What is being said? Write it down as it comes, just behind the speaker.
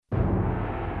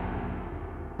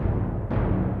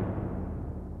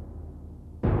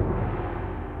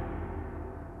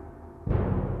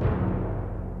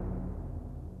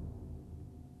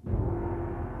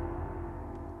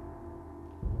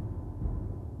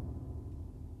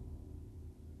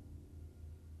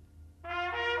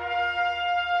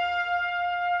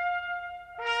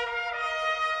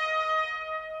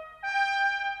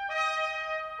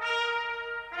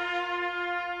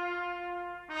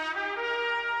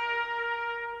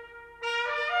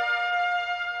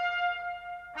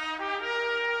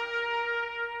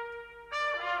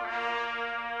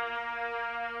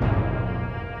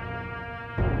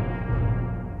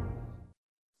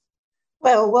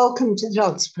Well, welcome to the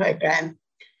DOGS program.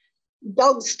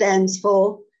 DOGS stands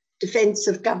for Defence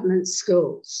of Government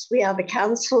Schools. We are the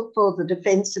Council for the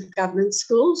Defence of Government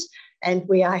Schools, and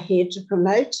we are here to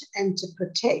promote and to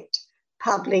protect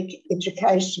public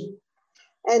education.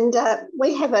 And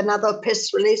we have another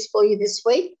press release for you this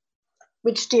week,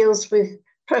 which deals with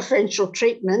preferential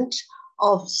treatment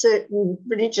of certain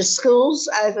religious schools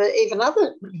over even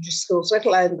other religious schools, let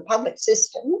alone the public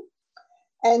system.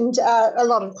 And a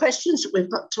lot of questions that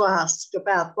we've got to ask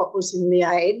about what was in the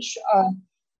Age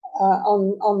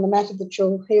on the matter that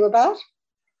you'll hear about.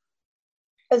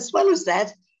 As well as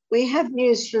that, we have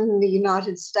news from the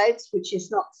United States, which is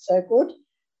not so good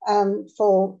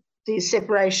for the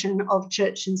separation of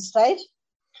church and state.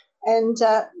 And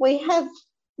we have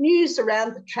news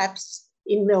around the traps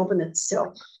in Melbourne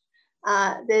itself.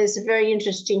 There's a very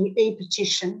interesting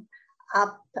e-petition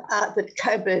up that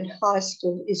Coburg High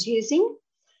School is using.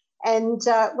 And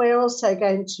we're also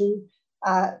going to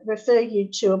refer you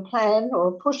to a plan or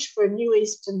a push for a new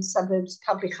Eastern Suburbs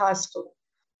public high school.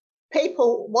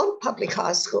 People want public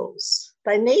high schools.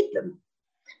 They need them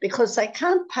because they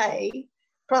can't pay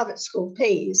private school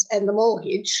fees and the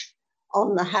mortgage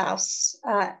on the house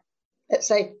as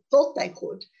they thought they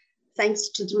could, thanks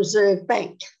to the Reserve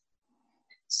Bank.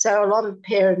 So a lot of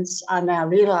parents are now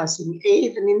realising,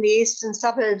 even in the eastern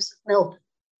suburbs of Melbourne,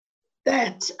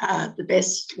 that the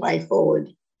best way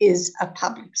forward is a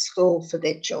public school for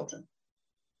their children,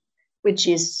 which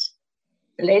is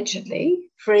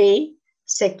allegedly free,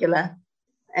 secular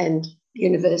and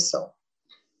universal.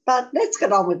 But let's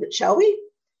get on with it, shall we?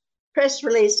 Press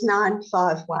release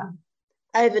 951.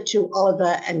 Over to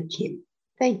Oliver and Kim.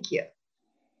 Thank you.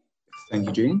 Thank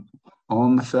you, Jean.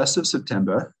 On the 1st of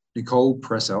September, Nicole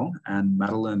Pressel and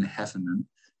Madeline Heffernan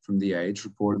from The Age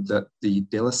reported that the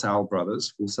De La Salle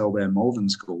brothers will sell their Malvern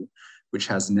school, which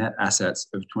has net assets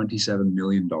of $27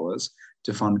 million,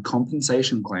 to fund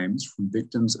compensation claims from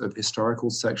victims of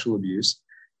historical sexual abuse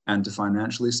and to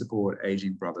financially support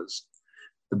ageing brothers.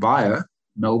 The buyer,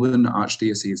 Melbourne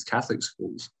Archdiocese Catholic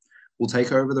Schools, will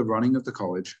take over the running of the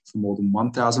college for more than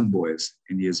 1,000 boys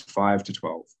in years 5 to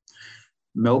 12.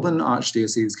 Melbourne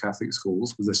Archdiocese Catholic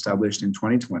Schools was established in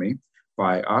 2020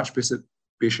 by Archbishop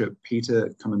Peter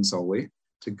Comensoli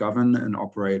to govern and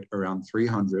operate around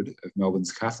 300 of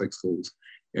Melbourne's Catholic schools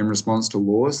in response to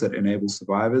laws that enable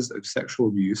survivors of sexual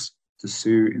abuse to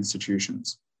sue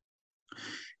institutions.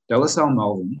 De La Salle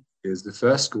Melbourne is the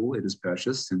first school it has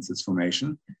purchased since its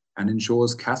formation and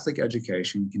ensures Catholic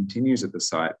education continues at the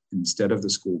site instead of the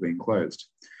school being closed.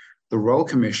 The Royal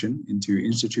Commission into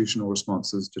Institutional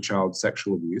Responses to Child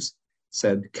Sexual Abuse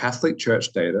said Catholic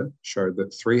Church data showed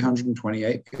that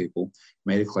 328 people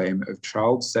made a claim of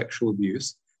child sexual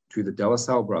abuse to the De La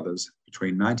Salle brothers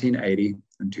between 1980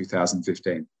 and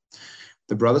 2015.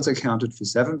 The brothers accounted for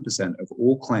 7% of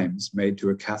all claims made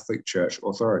to a Catholic Church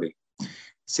authority.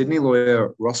 Sydney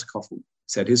lawyer Ross Coffell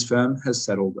said his firm has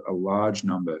settled a large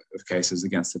number of cases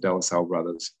against the De La Salle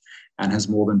brothers and has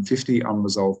more than 50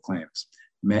 unresolved claims,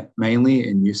 mainly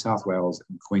in New South Wales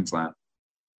and Queensland.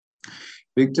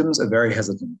 Victims are very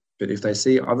hesitant, but if they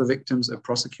see other victims of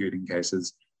prosecuting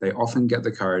cases, they often get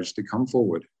the courage to come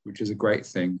forward, which is a great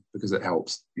thing because it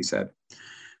helps, he said.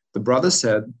 The brothers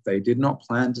said they did not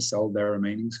plan to sell their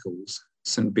remaining schools,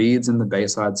 St Bede's in the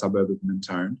Bayside suburb of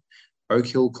Mentone, Oak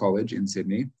Hill College in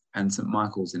Sydney, and St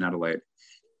Michael's in Adelaide.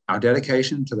 Our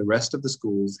dedication to the rest of the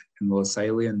schools in the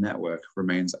Lasallian network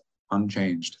remains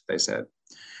unchanged, they said.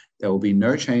 There will be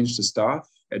no change to staff,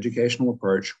 educational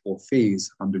approach, or fees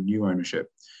under new ownership.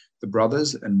 The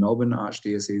brothers and Melbourne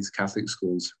Archdiocese Catholic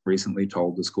Schools recently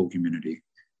told the school community.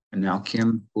 And now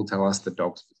Kim will tell us the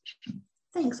DOGS position.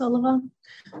 Thanks, Oliver.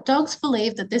 DOGS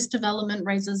believe that this development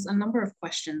raises a number of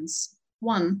questions.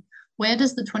 1, where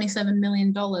does the $27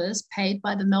 million paid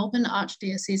by the Melbourne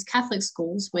Archdiocese Catholic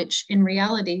Schools, which in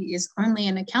reality is only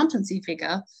an accountancy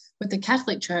figure, with the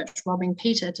Catholic Church robbing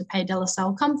Peter to pay De La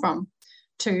Salle, come from?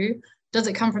 2, does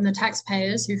it come from the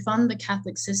taxpayers who fund the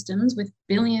Catholic systems with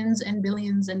billions and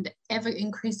billions and ever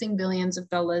increasing billions of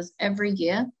dollars every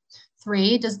year?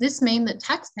 3, does this mean that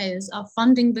taxpayers are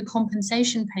funding the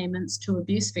compensation payments to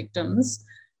abuse victims?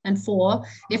 And 4,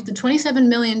 if the $27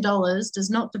 million does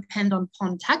not depend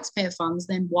upon taxpayer funds,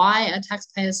 then why are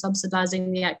taxpayers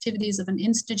subsidizing the activities of an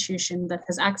institution that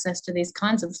has access to these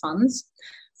kinds of funds?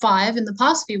 5, in the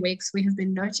past few weeks, we have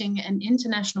been noting an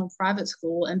international private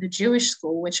school and a Jewish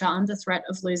school which are under threat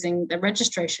of losing their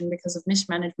registration because of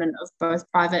mismanagement of both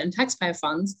private and taxpayer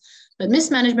funds. But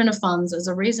mismanagement of funds as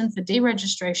a reason for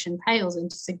deregistration pales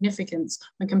into significance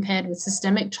when compared with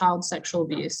systemic child sexual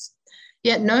abuse.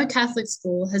 Yet no Catholic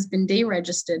school has been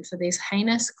deregistered for these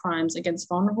heinous crimes against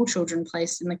vulnerable children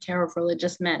placed in the care of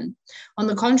religious men. On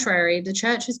the contrary, the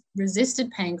Church has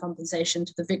resisted paying compensation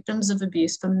to the victims of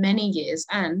abuse for many years,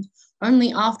 and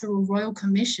only after a royal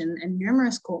commission and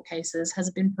numerous court cases has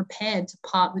it been prepared to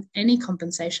part with any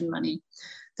compensation money.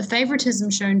 The favouritism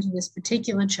shown to this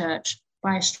particular church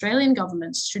by Australian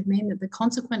governments should mean that the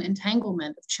consequent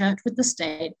entanglement of church with the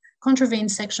state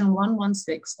contravenes Section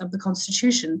 116 of the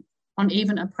Constitution on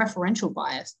even a preferential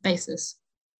basis.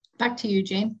 Back to you,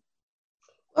 Jean.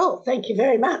 Well, thank you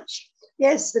very much.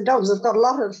 Yes, the dogs have got a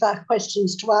lot of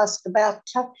questions to ask about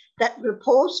that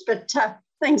report, but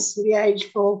thanks to the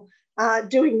Age for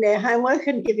doing their homework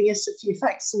and giving us a few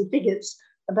facts and figures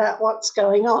about what's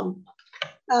going on.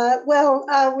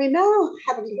 We're now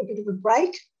having a little bit of a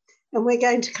break, and we're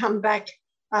going to come back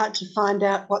to find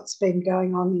out what's been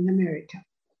going on in America.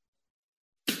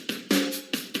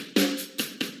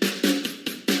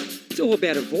 It's all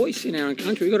about a voice in our own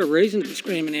country. We've got a reason to be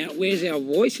screaming out, where's our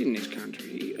voice in this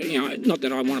country? You know, not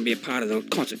that I want to be a part of the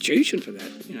Constitution for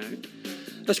that, you know.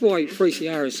 That's why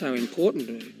 3CR is so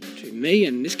important to me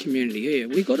and this community here.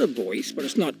 We've got a voice, but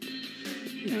it's not,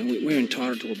 you know, we're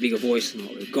entitled to a bigger voice than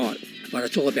what we've got, but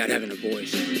it's all about having a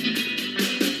voice.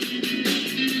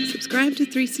 Subscribe to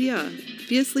 3CR,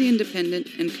 fiercely independent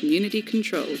and community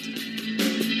controlled.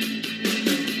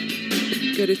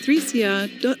 Go to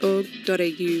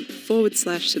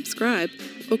 3cr.org.au/subscribe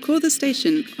or call the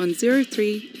station on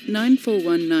 03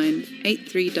 9419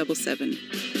 8377.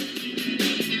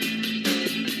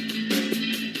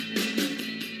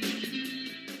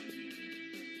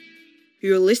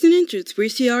 You're listening to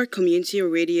 3CR Community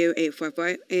Radio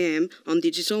 855 AM on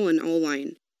digital and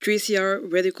online. 3CR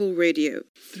Radical Radio.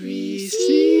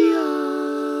 3CR.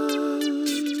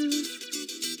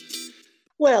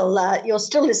 Well, you're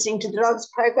still listening to the Dogs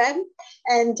program,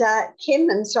 and Kim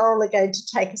and Sorrel are going to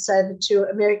take us over to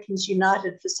Americans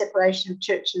United for Separation of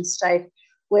Church and State,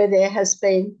 where there has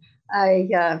been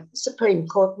a Supreme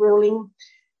Court ruling,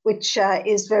 which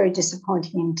is very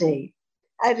disappointing indeed.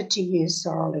 Over to you,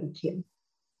 Sorrel and Kim.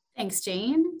 Thanks,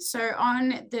 Jean. So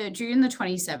on June the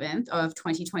 27th of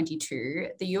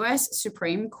 2022, the US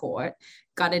Supreme Court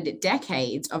gutted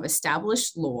decades of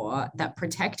established law that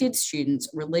protected students'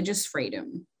 religious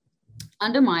freedom,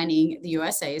 undermining the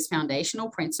USA's foundational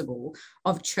principle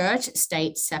of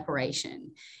church-state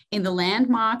separation in the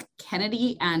landmark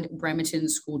Kennedy and Bremerton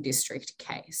School District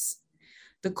case.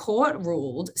 The court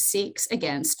ruled 6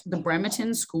 against the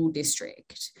Bremerton School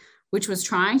District, which was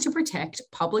trying to protect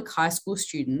public high school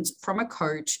students from a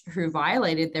coach who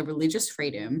violated their religious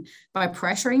freedom by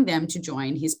pressuring them to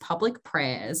join his public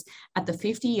prayers at the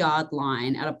 50-yard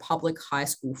line at a public high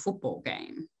school football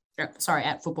game.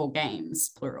 At football games,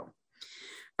 plural.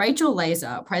 Rachel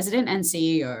Laser, President and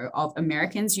CEO of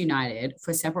Americans United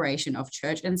for Separation of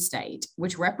Church and State,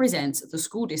 which represents the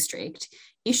school district,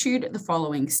 issued the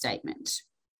following statement.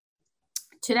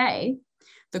 Today,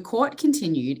 the court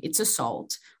continued its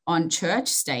assault on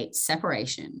church-state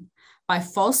separation by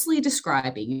falsely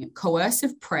describing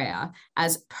coercive prayer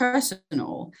as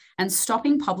personal and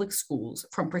stopping public schools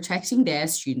from protecting their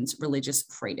students' religious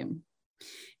freedom.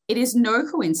 It is no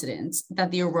coincidence that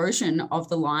the erosion of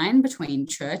the line between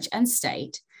church and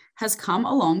state has come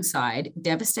alongside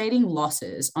devastating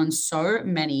losses on so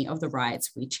many of the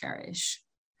rights we cherish.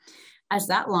 As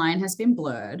that line has been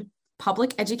blurred,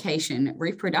 public education,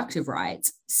 reproductive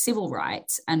rights, civil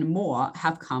rights, and more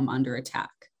have come under attack.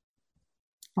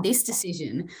 This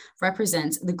decision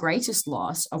represents the greatest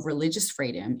loss of religious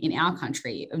freedom in our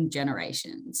country in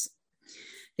generations.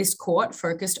 This court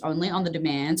focused only on the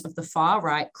demands of the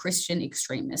far-right Christian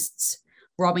extremists,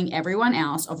 robbing everyone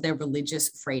else of their religious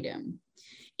freedom.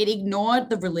 It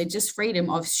ignored the religious freedom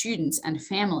of students and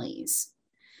families.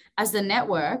 As the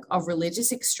network of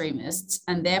religious extremists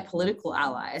and their political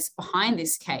allies behind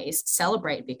this case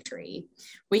celebrate victory,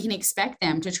 we can expect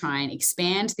them to try and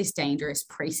expand this dangerous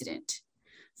precedent,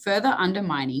 further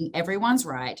undermining everyone's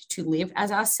right to live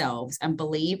as ourselves and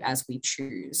believe as we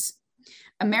choose.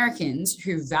 Americans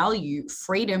who value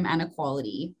freedom and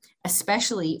equality,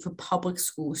 especially for public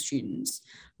school students,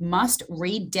 must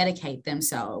rededicate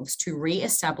themselves to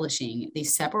re-establishing the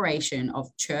separation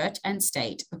of church and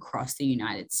state across the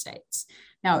United States.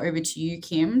 Now over to you,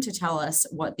 Kim, to tell us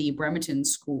what the Bremerton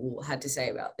School had to say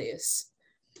about this.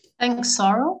 Thanks,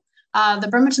 Sorrel. The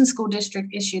Bremerton School District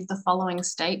issued the following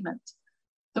statement.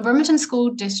 The Bremerton School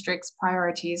District's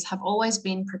priorities have always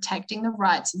been protecting the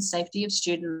rights and safety of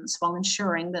students while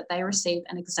ensuring that they receive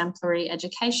an exemplary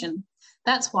education.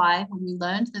 That's why, when we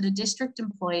learned that a district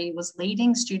employee was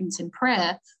leading students in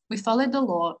prayer, we followed the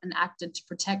law and acted to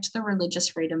protect the religious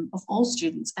freedom of all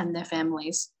students and their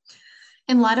families.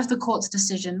 In light of the court's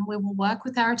decision, we will work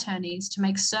with our attorneys to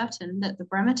make certain that the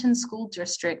Bremerton School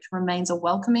District remains a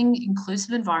welcoming,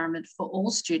 inclusive environment for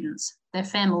all students, their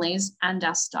families, and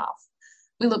our staff.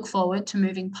 We look forward to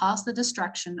moving past the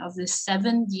distraction of this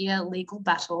 7-year legal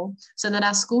battle so that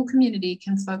our school community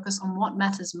can focus on what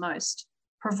matters most,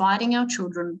 providing our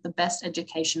children the best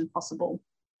education possible.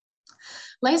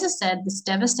 Laser said this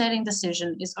devastating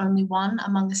decision is only one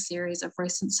among a series of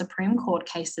recent Supreme Court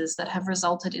cases that have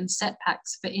resulted in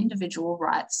setbacks for individual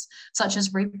rights, such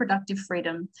as reproductive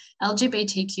freedom,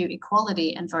 LGBTQ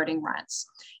equality, and voting rights.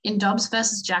 In Dobbs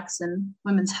versus Jackson,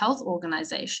 Women's Health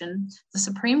Organization, the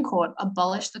Supreme Court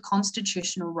abolished the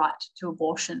constitutional right to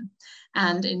abortion.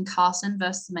 And in Carson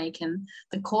versus Macon,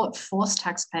 the court forced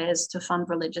taxpayers to fund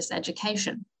religious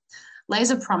education.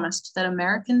 Laser promised that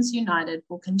Americans United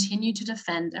will continue to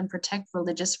defend and protect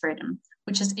religious freedom,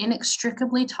 which is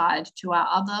inextricably tied to our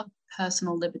other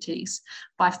personal liberties,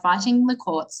 by fighting the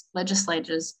courts,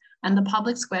 legislatures, and the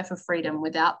public square for freedom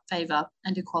without favour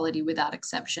and equality without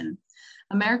exception.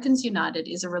 Americans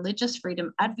United is a religious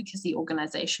freedom advocacy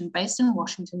organisation based in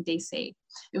Washington, D.C.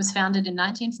 It was founded in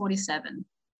 1947.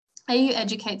 AU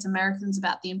educates Americans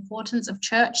about the importance of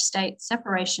church-state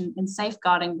separation in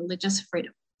safeguarding religious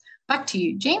freedom. Back to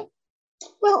you, Jean.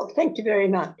 Well, thank you very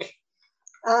much.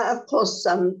 Of course,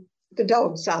 the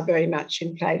Dogs are very much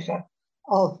in favour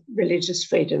of religious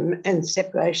freedom and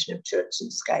separation of church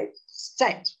and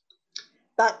state.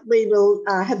 But we will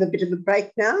have a bit of a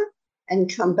break now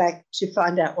and come back to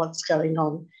find out what's going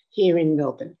on here in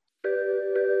Melbourne.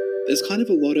 There's kind of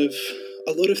a lot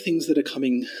of things that are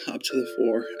coming up to the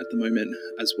fore at the moment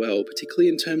as well, particularly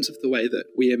in terms of the way that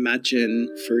we imagine,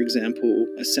 for example,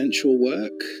 essential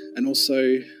work and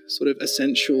also sort of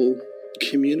essential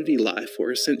community life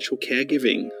or essential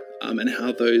caregiving, and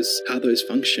how those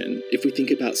function. If we think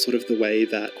about sort of the way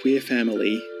that queer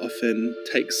family often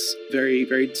takes very,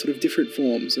 very sort of different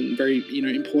forms and very,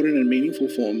 important and meaningful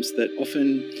forms that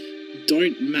often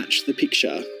don't match the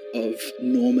picture of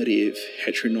normative,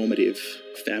 heteronormative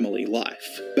family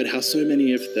life, but how so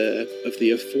many of the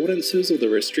affordances or the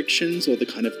restrictions or the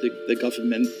kind of the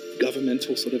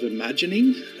governmental sort of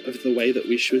imagining of the way that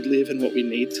we should live and what we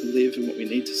need to live and what we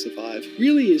need to survive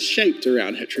really is shaped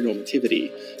around heteronormativity.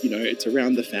 It's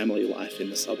around the family life in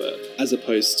the suburb, as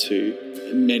opposed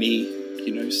to many,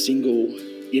 single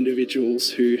individuals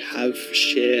who have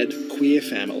shared queer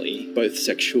family, both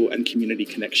sexual and community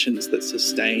connections that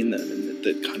sustain them and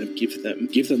that kind of give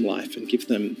them life and give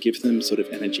them sort of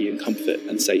energy and comfort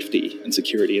and safety and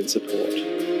security and support.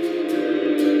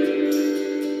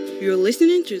 You're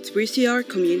listening to 3CR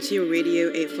Community Radio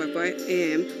 855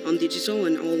 AM on digital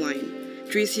and online.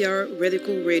 3CR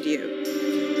Radical Radio.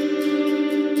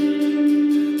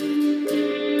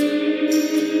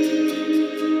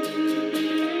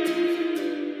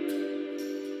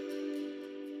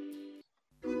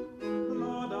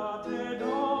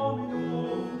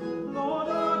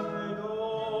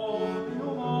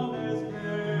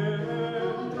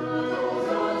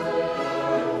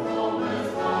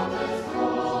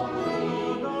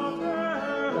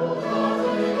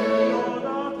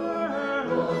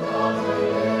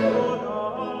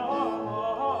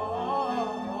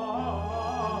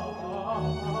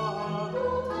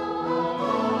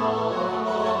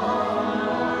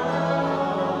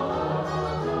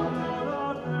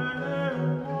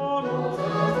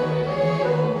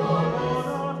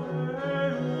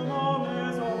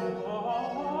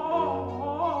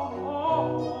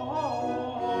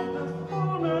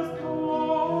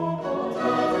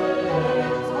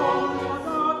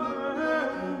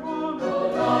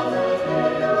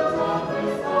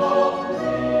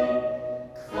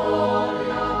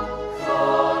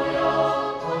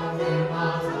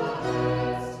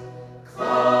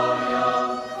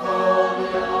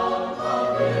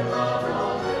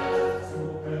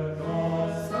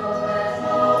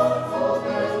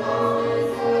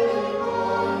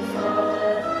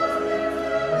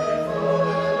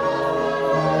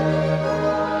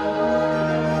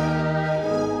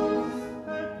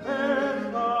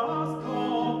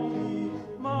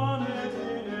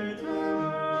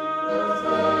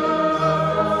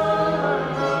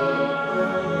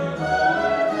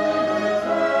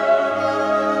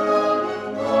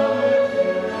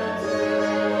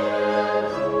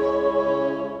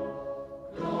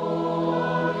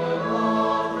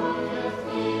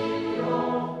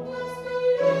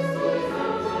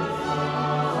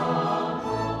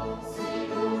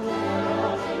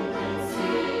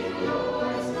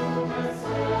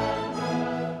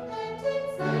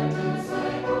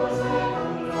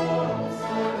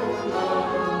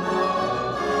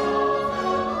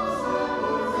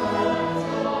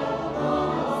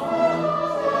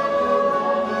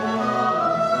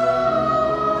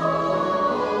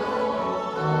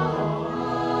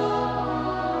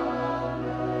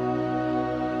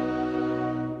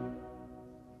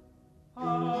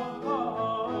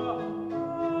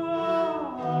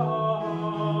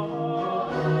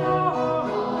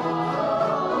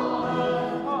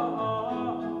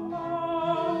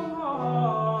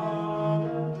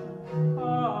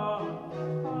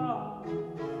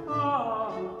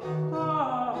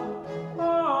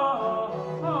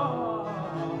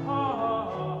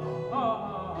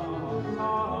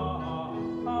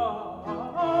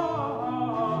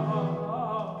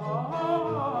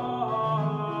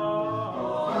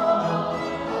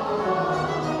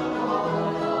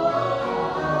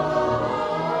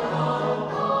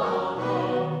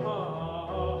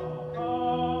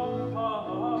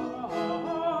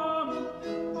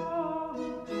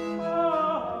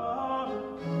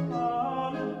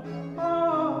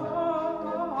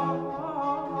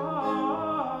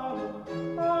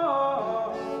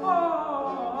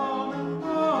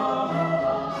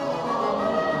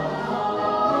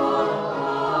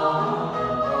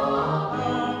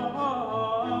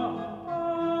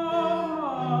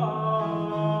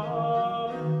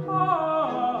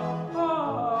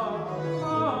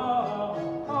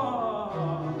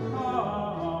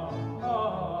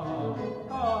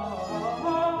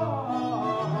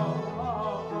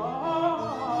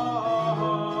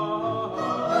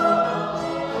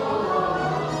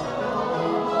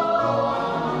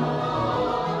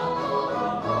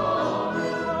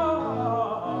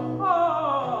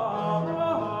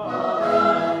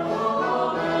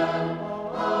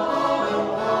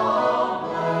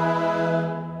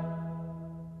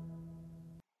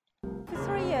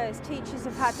 those teachers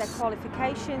have had their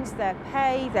qualifications, their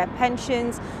pay, their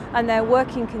pensions and their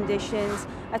working conditions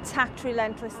attacked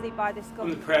relentlessly by this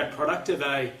government. I'm the proud product of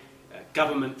a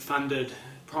government-funded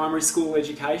primary school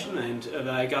education and of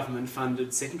a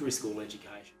government-funded secondary school education.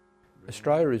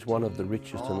 Australia is one of the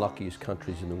richest and luckiest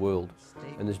countries in the world,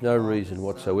 and there's no reason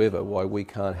whatsoever why we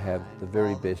can't have the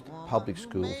very best public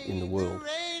schools in the world.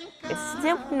 It's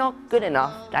simply not good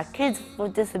enough that kids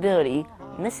with disability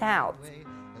miss out.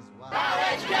 Our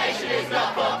education is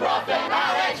not for profit.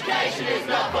 Our education is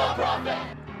not for profit.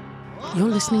 You're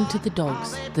listening to The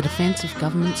Dogs, the Defence of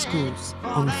Government Schools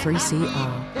on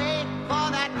 3CR.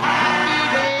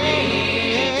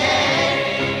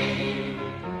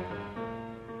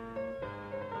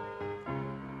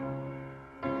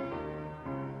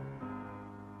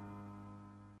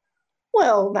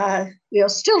 Well, you're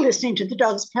still listening to the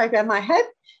Dogs program, I hope,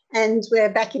 and we're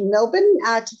back in Melbourne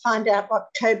to find out what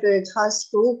Coburg High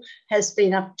School has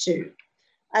been up to.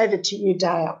 Over to you,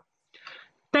 Dale.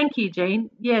 Thank you, Jean.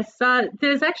 Yes,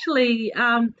 there's actually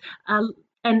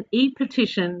an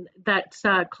e-petition that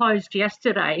closed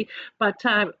yesterday, but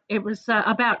it was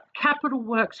about capital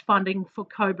works funding for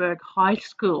Coburg High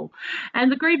School.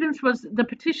 And the grievance was the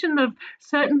petition of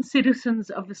certain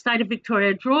citizens of the state of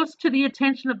Victoria draws to the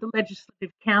attention of the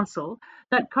Legislative Council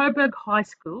that Coburg High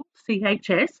School,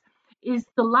 CHS, is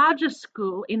the largest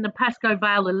school in the Pascoe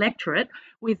Vale electorate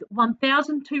with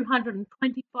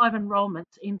 1,225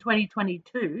 enrolments in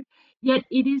 2022, yet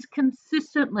it is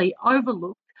consistently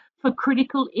overlooked for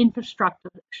critical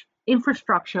infrastructure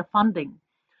funding.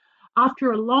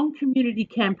 After a long community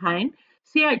campaign,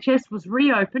 CHS was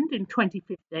reopened in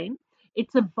 2015.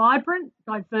 It's a vibrant,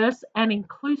 diverse and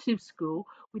inclusive school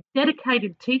with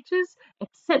dedicated teachers,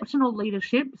 exceptional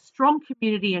leadership, strong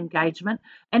community engagement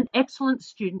and excellent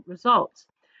student results.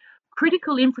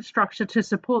 Critical infrastructure to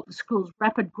support the school's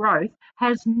rapid growth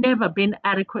has never been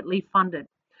adequately funded.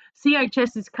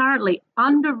 CHS is currently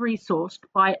under-resourced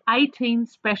by 18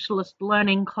 specialist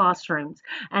learning classrooms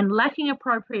and lacking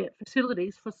appropriate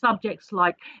facilities for subjects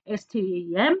like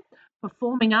STEM,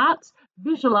 performing arts,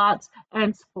 visual arts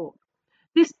and sport.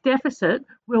 This deficit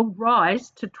will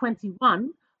rise to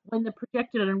 21 when the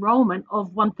projected enrolment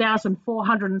of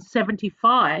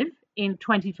 1,475 in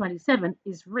 2027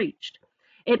 is reached.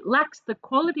 It lacks the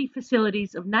quality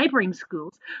facilities of neighbouring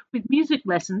schools, with music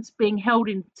lessons being held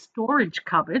in storage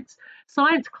cupboards,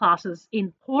 science classes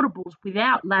in portables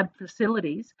without lab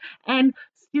facilities, and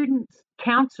students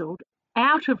counselled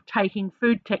out of taking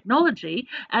food technology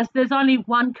as there's only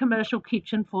one commercial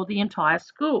kitchen for the entire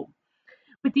school.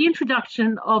 With the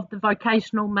introduction of the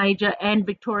vocational major and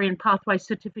Victorian Pathway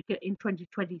Certificate in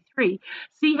 2023,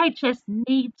 CHS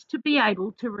needs to be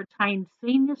able to retain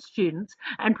senior students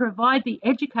and provide the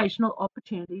educational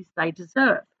opportunities they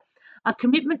deserve. A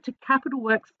commitment to capital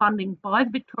works funding by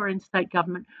the Victorian State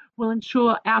Government will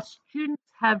ensure our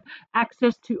students have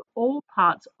access to all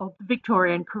parts of the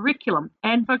Victorian curriculum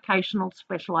and vocational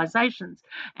specialisations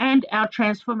and our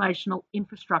transformational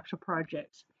infrastructure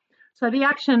projects. So the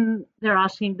action they're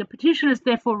asking, the petitioners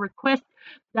therefore request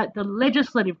that the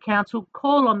Legislative Council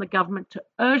call on the government to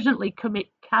urgently commit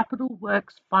capital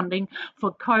works funding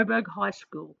for Coburg High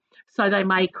School so they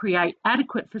may create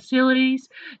adequate facilities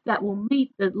that will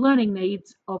meet the learning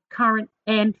needs of current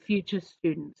and future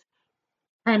students.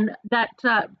 And that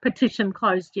petition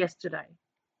closed yesterday.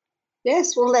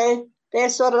 Yes, well, they're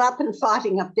sort of up and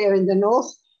fighting up there in the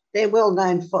north. They're well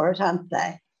known for it, aren't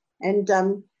they? And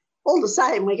all the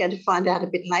same, we're going to find out a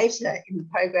bit later in the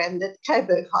program that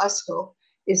Coburg High School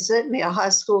is certainly a high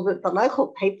school that the local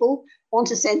people want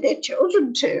to send their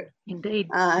children to. Indeed.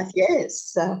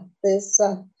 Yes, there's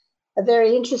a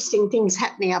very interesting things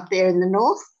happening up there in the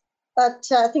north, but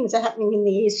things are happening in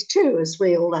the east too, as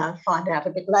we'll find out a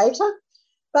bit later.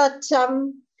 But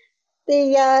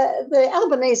the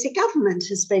Albanese government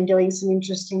has been doing some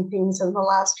interesting things in the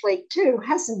last week too,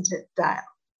 hasn't it, Dale?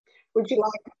 Would you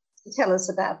like to tell us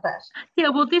about that? Yeah,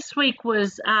 well, this week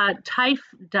was TAFE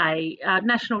Day,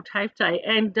 National TAFE Day,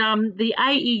 and the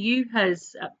AEU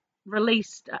has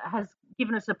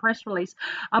given us a press release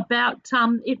about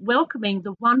it welcoming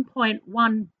the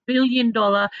 $1.1 billion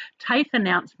TAFE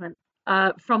announcement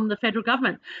from the federal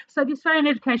government. So the Australian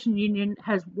Education Union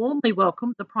has warmly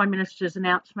welcomed the Prime Minister's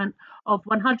announcement of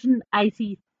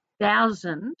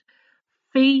 180,000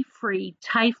 fee-free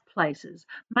TAFE places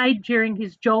made during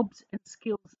his Jobs and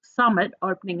Skills Summit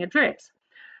opening address.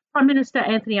 Prime Minister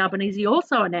Anthony Albanese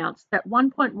also announced that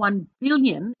 $1.1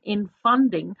 billion in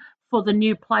funding for the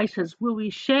new places will be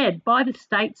shared by the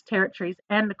states, territories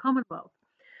and the Commonwealth.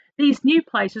 These new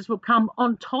places will come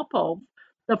on top of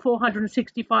the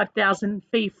 465,000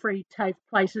 fee-free TAFE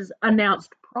places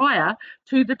announced prior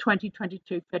to the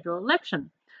 2022 federal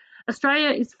election. Australia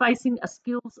is facing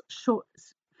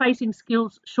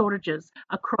skills shortages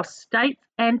across states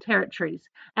and territories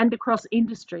and across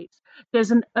industries.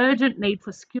 There's an urgent need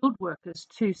for skilled workers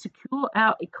to secure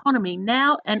our economy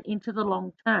now and into the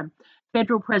long term,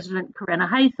 Federal President Corona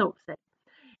Haythorpe said.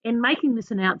 In making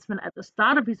this announcement at the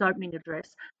start of his opening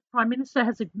address, the Prime Minister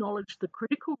has acknowledged the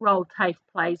critical role TAFE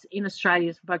plays in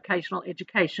Australia's vocational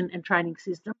education and training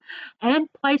system and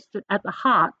placed it at the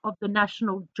heart of the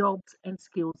National Jobs and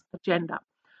Skills Agenda.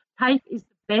 TAFE is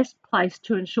the best place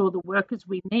to ensure the workers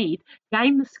we need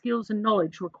gain the skills and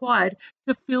knowledge required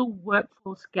to fill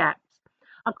workforce gaps.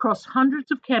 Across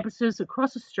hundreds of campuses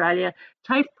across Australia,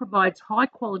 TAFE provides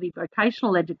high-quality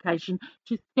vocational education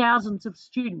to thousands of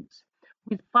students.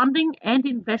 With funding and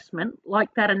investment like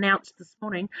that announced this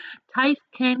morning, TAFE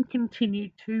can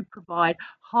continue to provide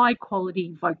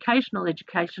high-quality vocational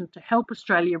education to help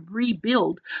Australia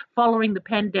rebuild following the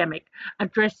pandemic,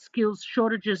 address skills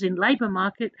shortages in labour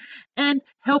market, and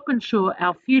help ensure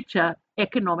our future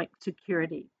economic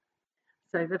security.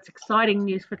 So that's exciting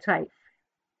news for TAFE.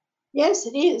 Yes,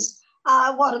 it is.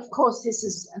 What, of course, this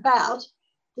is about,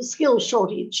 the skills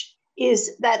shortage,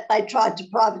 is that they tried to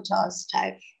privatise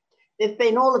TAFE. There have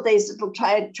been all of these little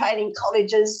training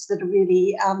colleges that are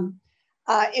really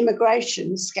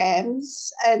immigration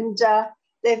scams, and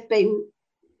they've been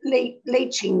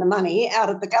leeching the money out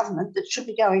of the government that should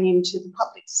be going into the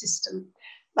public system.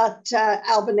 But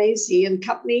Albanese and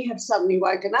company have suddenly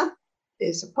woken up.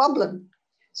 There's a problem.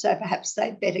 So perhaps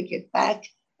they'd better get back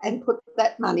and put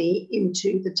that money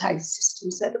into the TAFE system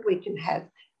so that we can have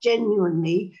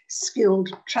genuinely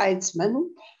skilled tradesmen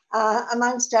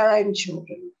amongst our own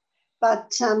children.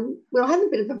 But we'll have a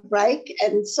bit of a break,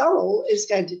 and Sorrel is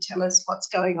going to tell us what's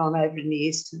going on over in the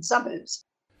eastern suburbs.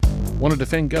 Want to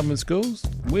defend government schools?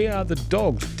 We are the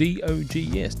Dogs,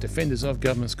 D-O-G-S, Defenders of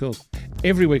Government Schools.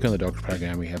 Every week on the Dogs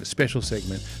program, we have a special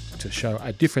segment to show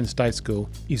a different state school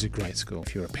is a great school.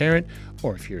 If you're a parent,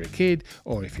 or if you're a kid,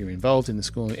 or if you're involved in the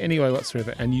school in any way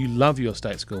whatsoever, and you love your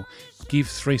state school, give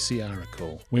 3CR a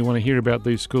call. We want to hear about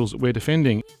these schools that we're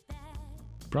defending.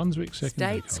 Brunswick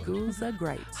Secondary State schools are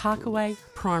great. Harkaway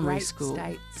Primary School.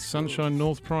 Sunshine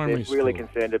North Primary School. They're really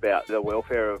concerned about the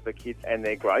welfare of the kids and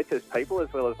their growth as people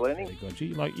as well as learning.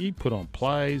 You put on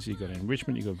plays, you've got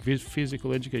enrichment, you've got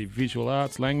physical education, visual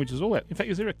arts, languages, all that. In fact,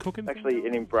 is there a cooking? Actually,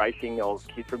 an embracing of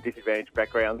kids from disadvantaged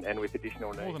backgrounds and with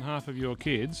additional needs. More than half of your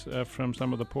kids are from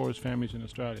some of the poorest families in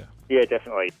Australia. Yeah,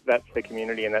 definitely. That's the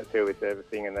community and that's who we're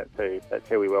servicing and that's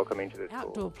who we welcome into the school.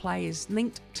 Outdoor play is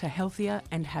linked to healthier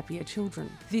and happier children.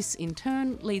 This in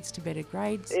turn leads to better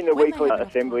grades. In the weekly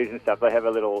assemblies and stuff, they have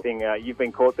a little thing, you've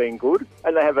been caught being good,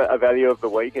 and they have a value of the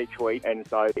week each week, and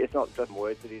so it's not just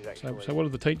words, it is actually. So what do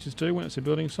the teachers do when it's a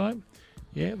building site?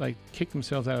 Yeah, they kick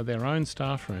themselves out of their own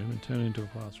staff room and turn it into a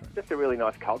classroom. Just a really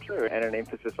nice culture and an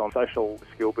emphasis on social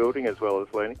skill building as well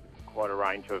as learning. Quite a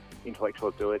range of intellectual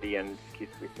ability and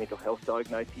kids with mental health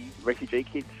diagnoses. Refugee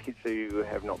kids who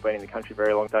have not been in the country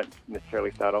very long, don't necessarily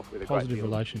start off with a positive great deal.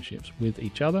 Relationships with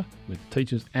each other, with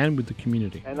teachers and with the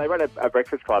community. And they run a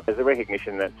breakfast club. There's a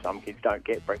recognition that some kids don't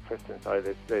get breakfast and so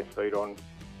there's food on.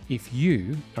 If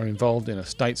you are involved in a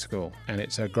state school and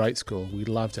it's a great school, we'd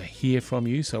love to hear from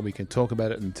you so we can talk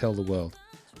about it and tell the world.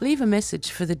 Leave a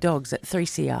message for the Dogs at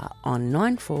 3CR on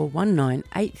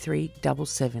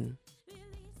 94198377.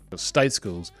 State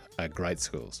schools are great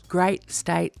schools. Great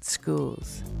state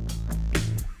schools.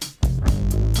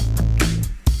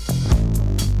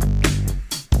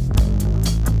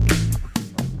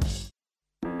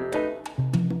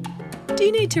 Do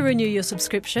you need to renew your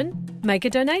subscription? Make a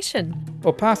donation.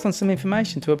 Or pass on some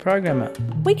information to a programmer.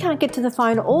 We can't get to the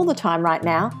phone all the time right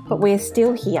now, but we're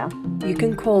still here. You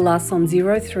can call us on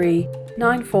 03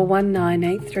 9419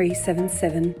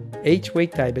 8377 each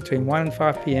weekday between 1 and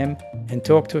 5 p.m. and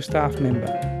talk to a staff member.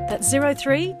 That's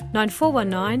 03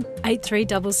 9419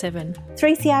 8377.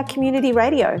 3CR Community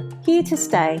Radio, here to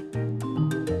stay.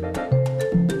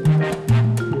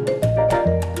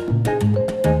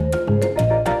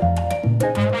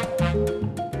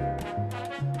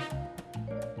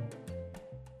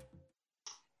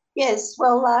 Yes,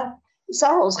 well,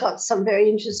 Sorrel's got some very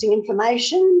interesting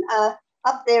information.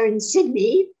 Up there in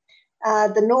Sydney,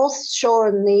 the North Shore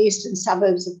and the eastern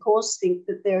suburbs, of course, think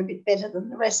that they're a bit better than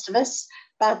the rest of us,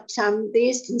 but the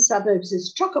eastern suburbs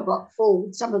is chock-a-block full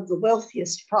with some of the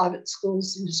wealthiest private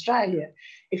schools in Australia.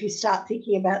 If you start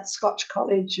thinking about Scotch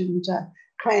College and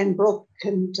Cranbrook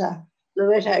and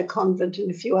Loretto Convent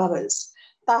and a few others.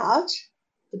 But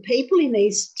the people in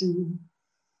eastern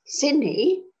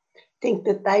Sydney think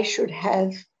that they should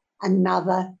have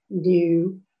another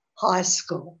new high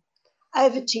school.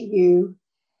 Over to you,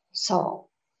 Sol.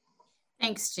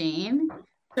 Thanks, Jean.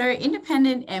 So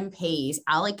independent MPs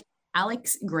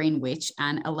Alex Greenwich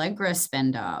and Allegra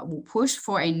Spender will push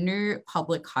for a new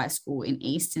public high school in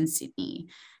Eastern Sydney,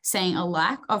 saying a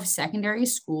lack of secondary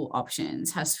school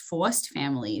options has forced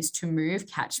families to move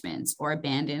catchments or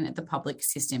abandon the public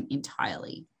system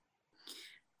entirely.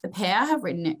 The pair have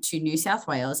written to New South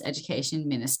Wales Education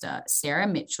Minister Sarah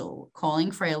Mitchell,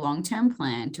 calling for a long-term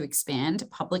plan to expand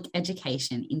public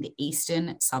education in the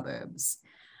eastern suburbs,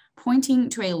 pointing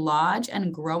to a large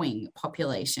and growing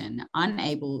population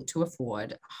unable to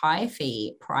afford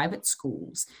high-fee private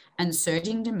schools and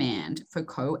surging demand for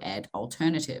co-ed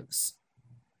alternatives.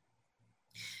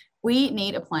 We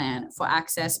need a plan for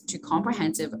access to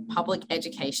comprehensive public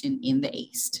education in the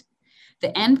East.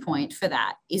 The endpoint for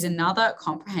that is another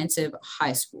comprehensive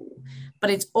high school, but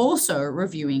it's also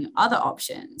reviewing other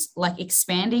options like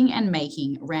expanding and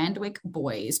making Randwick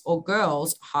Boys or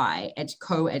Girls High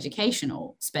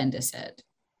co-educational, Spender said.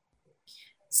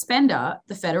 Spender,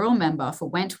 the federal member for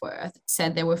Wentworth,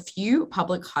 said there were few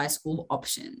public high school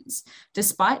options,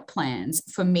 despite plans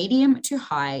for medium to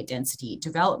high density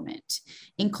development,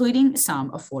 including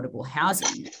some affordable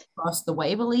housing across the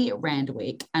Waverley,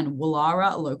 Randwick, and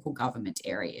Woollahra local government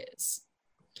areas.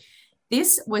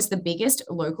 This was the biggest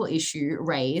local issue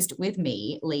raised with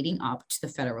me leading up to the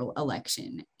federal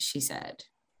election, she said.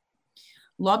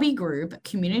 Lobby group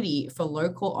Community for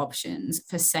Local Options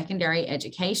for Secondary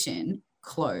Education,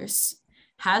 CLOSE,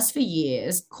 has for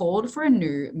years called for a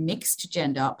new mixed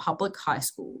gender public high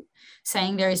school,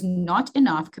 saying there is not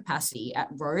enough capacity at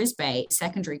Rose Bay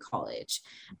Secondary College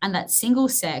and that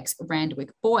single-sex Randwick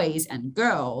boys and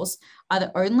girls are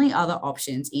the only other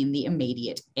options in the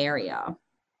immediate area.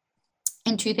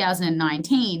 In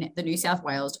 2019, the New South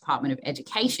Wales Department of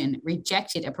Education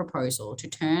rejected a proposal to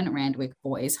turn Randwick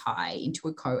Boys High into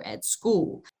a co-ed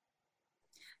school,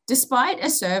 despite a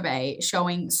survey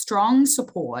showing strong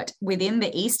support within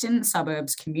the eastern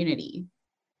suburbs community.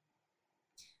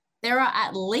 There are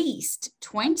at least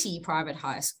 20 private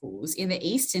high schools in the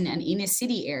eastern and inner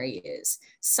city areas,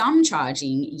 some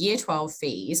charging Year 12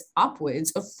 fees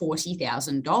upwards of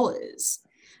 $40,000.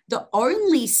 The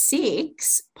only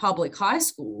 6 public high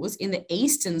schools in the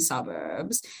eastern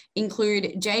suburbs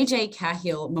include JJ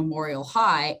Cahill Memorial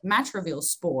High, Matraville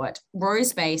Sport,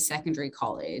 Rose Bay Secondary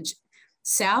College,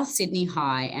 South Sydney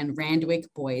High, and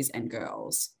Randwick Boys and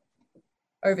Girls.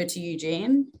 Over to you,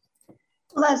 Jean.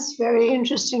 Well, that's very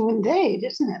interesting indeed,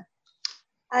 isn't it?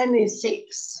 Only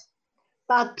 6,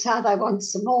 but they want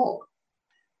some more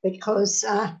because,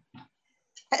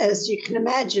 as you can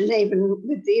imagine, even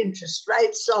with the interest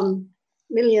rates on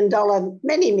many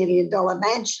million dollar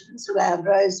mansions around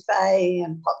Rose Bay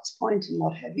and Potts Point and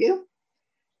what have you,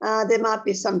 there might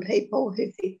be some people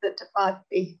who think that it might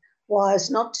be wise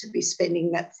not to be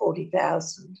spending that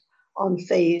 $40,000 on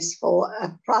fees for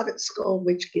a private school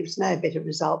which gives no better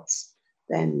results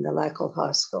than the local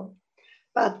high school.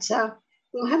 But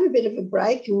we'll have a bit of a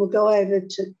break and we'll go over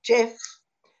to Jeff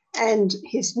and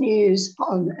his news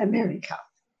on America.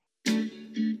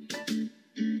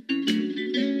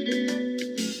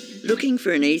 Looking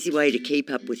for an easy way to keep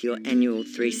up with your annual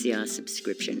 3CR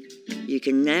subscription? You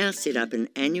can now set up an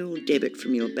annual debit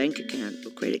from your bank account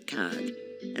or credit card,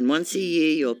 and once a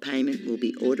year your payment will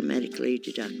be automatically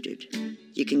deducted.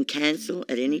 You can cancel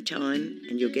at any time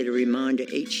and you'll get a reminder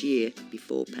each year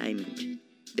before payment.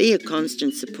 Be a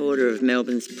constant supporter of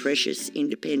Melbourne's precious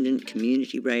independent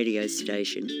community radio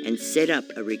station and set up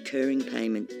a recurring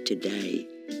payment today.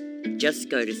 Just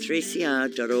go to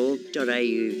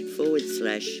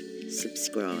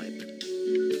 3cr.org.au/subscribe.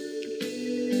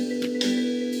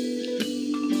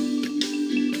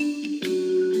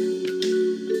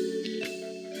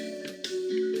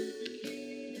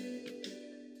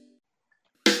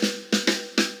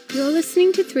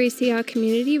 Listening to 3CR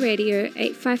Community Radio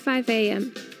 855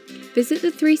 AM. Visit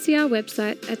the 3CR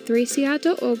website at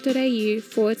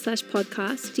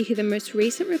 3cr.org.au/podcast to hear the most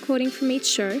recent recording from each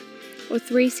show, or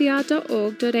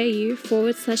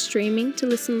 3cr.org.au/streaming to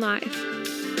listen live.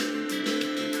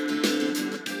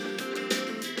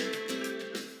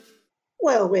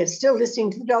 Well, we're still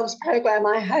listening to the Dogs program,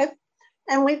 I hope,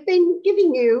 and we've been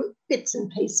giving you bits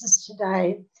and pieces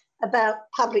today about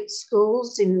public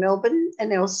schools in Melbourne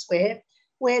and elsewhere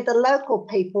where the local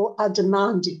people are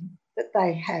demanding that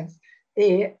they have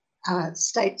their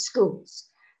state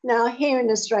schools. Now, here in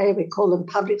Australia, we call them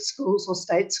public schools or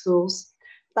state schools,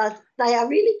 but they are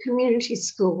really community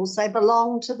schools. They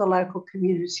belong to the local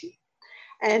community.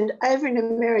 And over in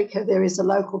America, there is a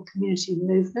local community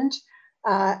movement,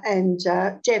 and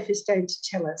Jeff is going to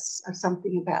tell us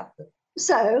something about them.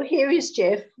 So here is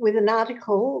Jeff with an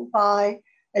article by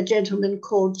a gentleman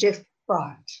called Jeff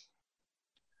Bryant.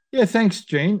 Yeah, thanks,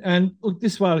 Jean. And look,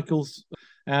 this article's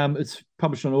it's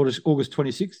published on August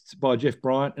 26th by Jeff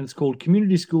Bryant, and it's called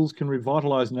Community Schools Can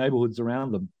Revitalise Neighbourhoods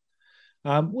Around Them.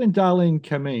 When Darlene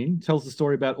Kameen tells the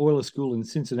story about Euler School in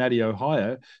Cincinnati,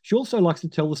 Ohio, she also likes to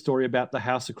tell the story about the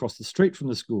house across the street from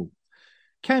the school.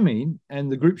 Kameen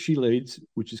and the group she leads,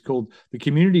 which is called the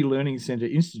Community Learning Centre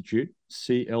Institute,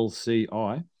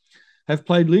 CLCI, have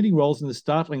played leading roles in the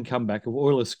startling comeback of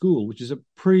Euler School, which is a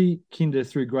pre-kinder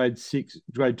through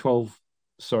grade 12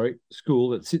 school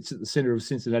that sits at the centre of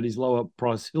Cincinnati's Lower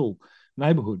Price Hill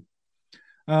neighbourhood.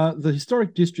 The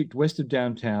historic district west of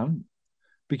downtown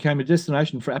became a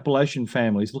destination for Appalachian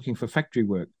families looking for factory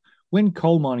work. When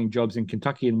coal mining jobs in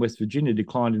Kentucky and West Virginia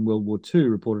declined in World War II,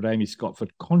 reported Amy Scott for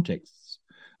Contexts,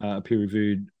 a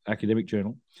peer-reviewed academic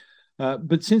journal.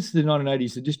 But since the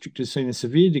 1980s, the district has seen a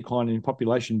severe decline in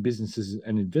population, businesses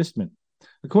and investment.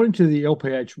 According to the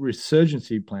LPH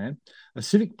Resurgency Plan, a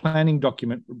civic planning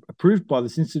document approved by the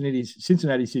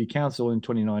Cincinnati City Council in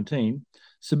 2019,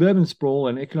 suburban sprawl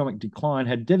and economic decline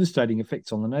had devastating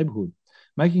effects on the neighbourhood,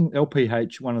 making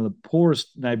LPH one of the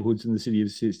poorest neighbourhoods in the city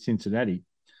of Cincinnati.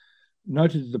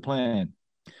 Noted the plan.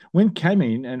 When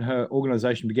Kameen and her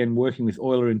organisation began working with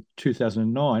Euler in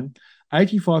 2009,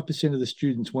 85% of the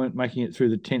students weren't making it through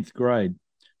the 10th grade,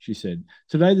 she said.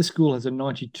 Today, the school has a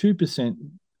 92%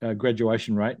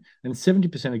 graduation rate, and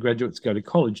 70% of graduates go to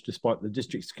college despite the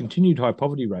district's continued high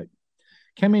poverty rate.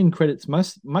 Kameen credits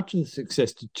much of the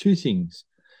success to two things: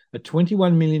 a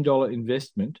 $21 million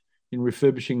investment in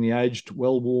refurbishing the aged,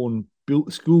 well-worn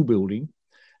school building,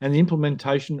 and the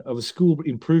implementation of a school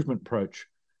improvement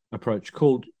approach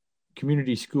called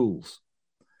Community Schools.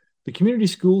 The Community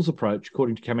Schools approach,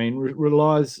 according to Kameen,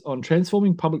 relies on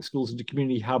transforming public schools into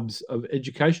community hubs of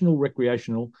educational,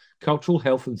 recreational, cultural,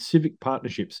 health and civic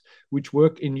partnerships, which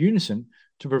work in unison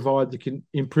to provide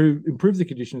improve the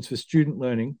conditions for student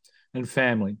learning and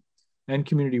family and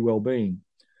community well-being.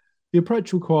 The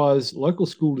approach requires local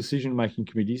school decision-making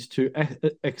committees to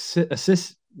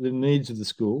assess the needs of the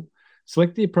school,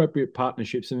 select the appropriate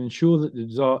partnerships and ensure that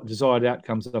the desired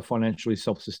outcomes are financially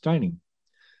self-sustaining.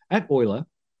 At Euler,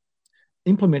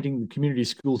 implementing the community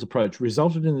schools approach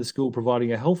resulted in the school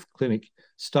providing a health clinic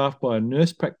staffed by a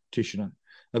nurse practitioner,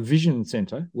 a vision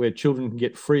centre where children can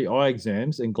get free eye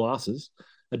exams and glasses,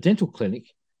 a dental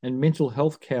clinic, and mental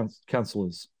health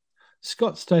counsellors.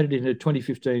 Scott stated in her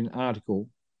 2015 article,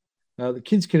 the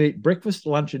kids can eat breakfast,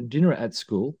 lunch and dinner at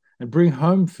school and bring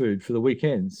home food for the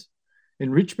weekends.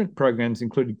 Enrichment programs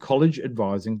included college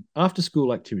advising,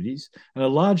 after-school activities, and a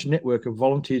large network of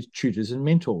volunteers, tutors and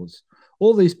mentors.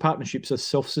 All these partnerships are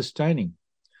self-sustaining.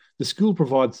 The school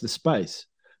provides the space.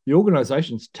 The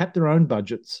organisations tap their own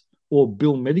budgets or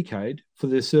bill Medicaid for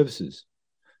their services.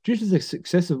 Due to the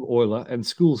success of Euler and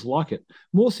schools like it,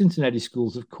 more Cincinnati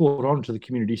schools have caught on to the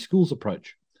community schools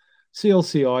approach.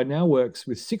 CLCI now works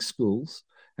with 6 schools,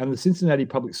 and the Cincinnati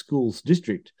Public Schools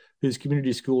District, whose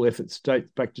community school efforts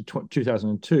date back to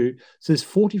 2002, says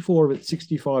 44 of its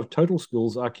 65 total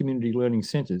schools are community learning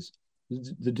centres,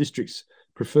 the district's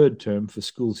preferred term for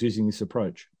schools using this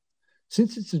approach.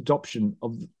 Since its adoption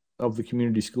of the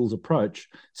community schools approach,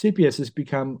 CPS has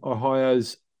become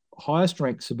Ohio's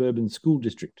highest-ranked suburban school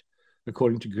district,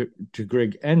 according to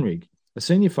Greg Anrig, a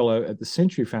senior fellow at the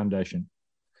Century Foundation.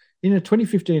 In a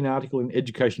 2015 article in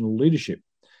Educational Leadership,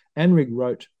 Anrig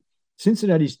wrote,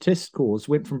 Cincinnati's test scores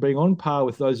went from being on par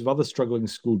with those of other struggling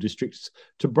school districts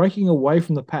to breaking away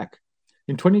from the pack.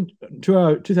 In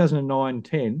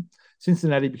 2009-10,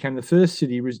 Cincinnati became the first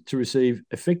city to receive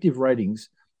effective ratings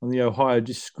on the Ohio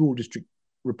School District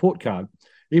Report Card,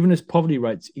 even as poverty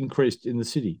rates increased in the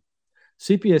city.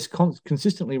 CPS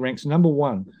consistently ranks number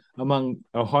 1 among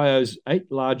Ohio's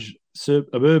 8 large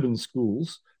suburban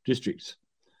schools districts.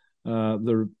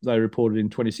 They reported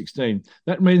in 2016.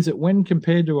 That means that when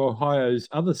compared to Ohio's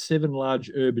other 7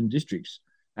 large urban districts,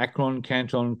 Akron,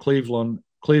 Canton, Cleveland,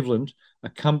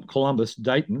 Columbus,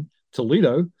 Dayton,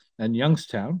 Toledo, and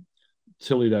Youngstown.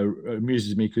 Toledo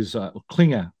amuses me because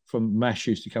Klinger from MASH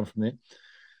used to come from there.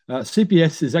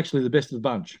 CPS is actually the best of the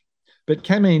bunch. But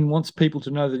Kameen wants people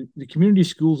to know that the community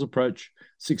schools approach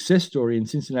success story in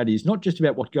Cincinnati is not just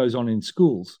about what goes on in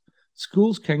schools.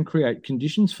 Schools can create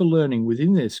conditions for learning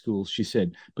within their schools, she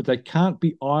said, but they can't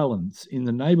be islands in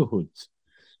the neighbourhoods.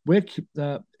 Where,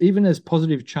 even as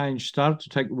positive change started to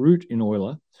take root in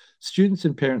Euler, students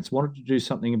and parents wanted to do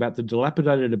something about the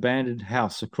dilapidated abandoned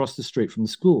house across the street from the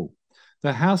school.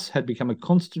 The house had become a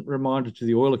constant reminder to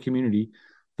the Euler community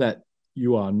that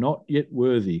you are not yet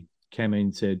worthy.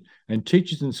 Kameen said, and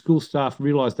teachers and school staff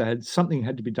realised something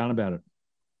had to be done about it.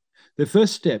 Their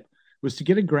first step was to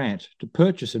get a grant to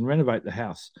purchase and renovate the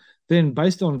house. Then,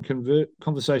 based on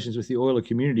conversations with the Euler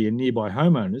community and nearby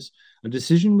homeowners, a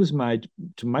decision was made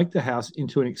to make the house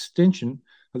into an extension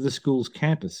of the school's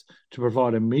campus to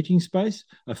provide a meeting space,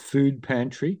 a food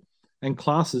pantry, and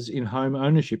classes in home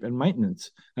ownership and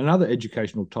maintenance and other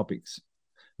educational topics.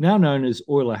 Now known as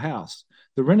Euler House,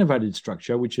 the renovated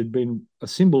structure, which had been a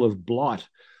symbol of blight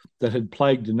that had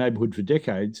plagued the neighbourhood for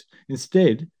decades,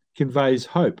 instead conveys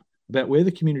hope about where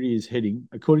the community is heading,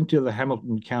 according to the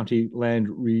Hamilton County Land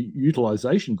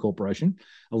Reutilisation Corporation,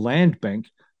 a land bank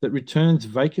that returns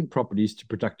vacant properties to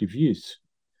productive use.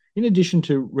 In addition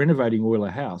to renovating Euler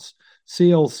House,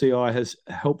 CLCI has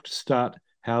helped start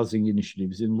housing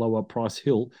initiatives in Lower Price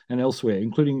Hill and elsewhere,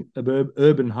 including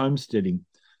urban homesteading,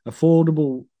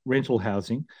 affordable rental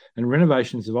housing, and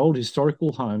renovations of old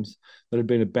historical homes that have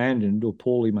been abandoned or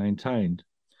poorly maintained.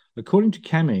 According to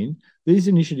Kameen, these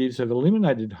initiatives have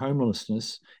eliminated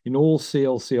homelessness in all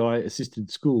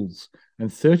CLCI-assisted schools,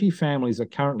 and 30 families are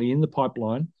currently in the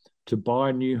pipeline to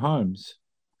buy new homes.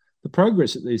 The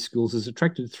progress at these schools has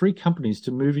attracted 3 companies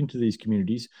to move into these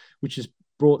communities, which has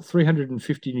brought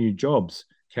 350 new jobs,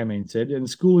 Kameen said, and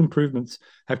school improvements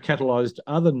have catalysed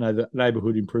other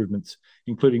neighbourhood improvements,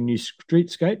 including new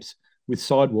streetscapes with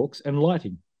sidewalks and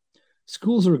lighting.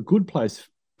 Schools are a good place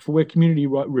for where community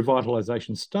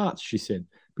revitalisation starts, she said,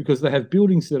 because they have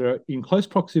buildings that are in close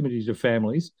proximity to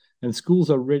families, and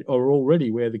schools are already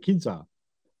where the kids are.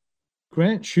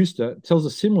 Grant Schuster tells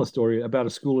a similar story about a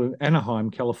school in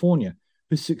Anaheim, California,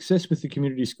 whose success with the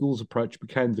community schools approach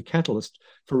became the catalyst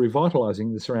for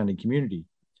revitalising the surrounding community.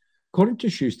 According to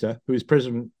Schuster, who is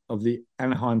president of the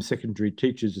Anaheim Secondary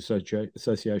Teachers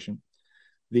Association,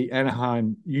 the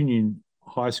Anaheim Union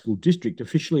High School District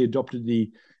officially adopted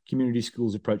the community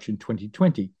schools approach in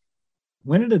 2020,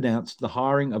 when it announced the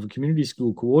hiring of a community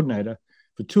school coordinator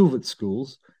for 2 of its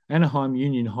schools, Anaheim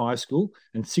Union High School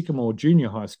and Sycamore Junior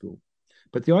High School.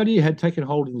 But the idea had taken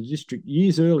hold in the district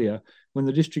years earlier when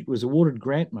the district was awarded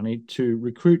grant money to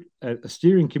recruit a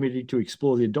steering committee to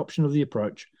explore the adoption of the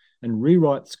approach and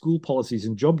rewrite school policies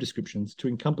and job descriptions to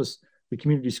encompass the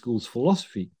community school's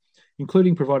philosophy,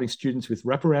 including providing students with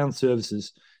wraparound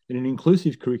services in an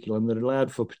inclusive curriculum that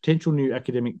allowed for potential new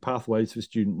academic pathways for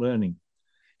student learning.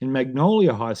 In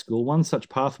Magnolia High School, one such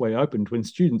pathway opened when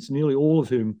students, nearly all of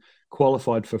whom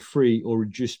qualified for free or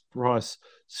reduced price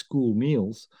school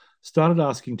meals, started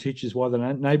asking teachers why the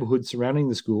neighbourhood surrounding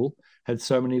the school had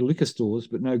so many liquor stores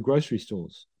but no grocery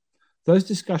stores. Those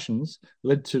discussions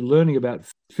led to learning about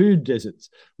food deserts,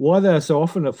 why they are so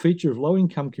often a feature of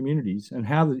low-income communities, and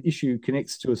how the issue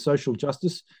connects to a social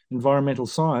justice, environmental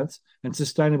science, and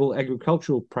sustainable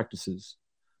agricultural practices.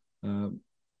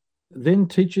 Then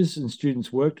teachers and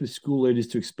students worked with school leaders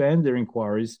to expand their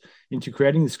inquiries into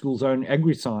creating the school's own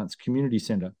agri-science community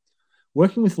centre.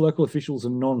 Working with local officials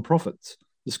and non-profits,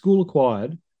 the school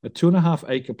acquired a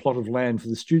 2.5-acre plot of land for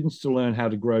the students to learn how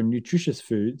to grow nutritious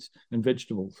foods and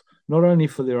vegetables, not only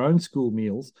for their own school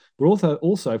meals, but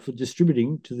also for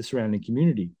distributing to the surrounding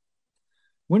community.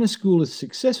 When a school is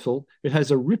successful, it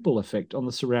has a ripple effect on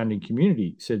the surrounding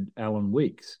community, said Alan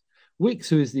Weeks. Weeks,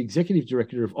 who is the Executive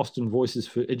Director of Austin Voices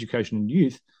for Education and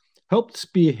Youth, helped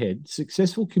spearhead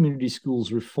successful community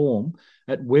schools reform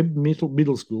at Webb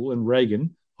Middle School and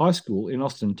Reagan High School in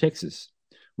Austin, Texas.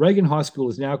 Reagan High School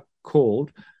is now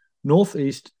called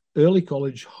Northeast Early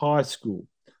College High School,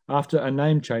 after a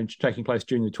name change taking place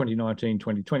during the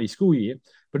 2019-2020 school year.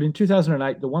 But in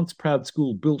 2008, the once proud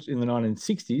school, built in the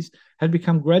 1960s, had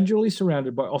become gradually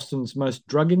surrounded by Austin's most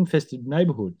drug-infested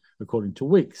neighbourhood, according to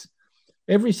Weeks.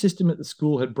 Every system at the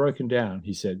school had broken down,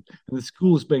 he said, and the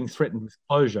school was being threatened with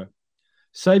closure.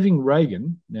 Saving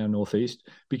Reagan, now Northeast,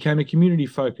 became a community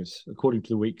focus, according to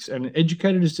the Weeks, and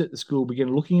educators at the school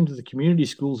began looking into the community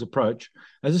schools approach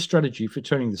as a strategy for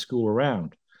turning the school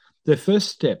around. Their first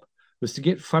step was to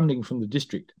get funding from the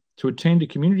district to attend a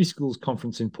community schools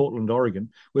conference in Portland, Oregon,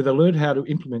 where they learned how to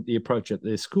implement the approach at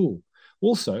their school.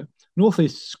 Also,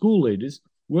 Northeast school leaders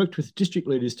worked with district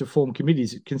leaders to form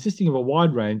committees consisting of a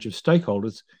wide range of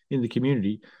stakeholders in the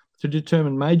community to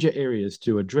determine major areas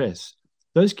to address.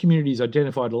 Those communities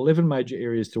identified 11 major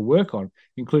areas to work on,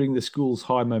 including the school's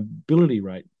high mobility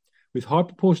rate, with high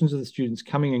proportions of the students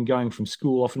coming and going from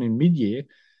school often in mid-year,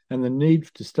 and the need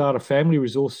to start a family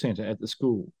resource centre at the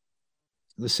school.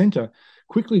 The centre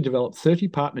quickly developed 30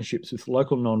 partnerships with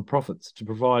local non-profits to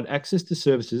provide access to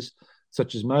services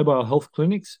such as mobile health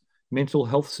clinics, mental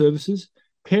health services,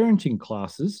 parenting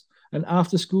classes, and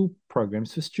after-school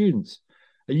programs for students.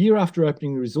 A year after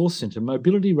opening the Resource Centre,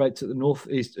 mobility rates at the North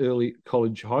East Early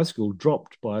College High School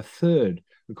dropped by a third,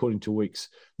 according to Weeks.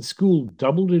 The school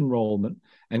doubled enrolment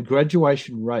and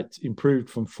graduation rates improved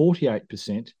from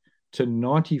 48% to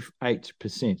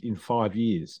 98% in 5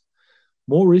 years.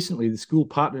 More recently, the school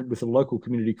partnered with a local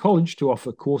community college to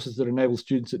offer courses that enable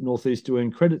students at North East to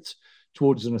earn credits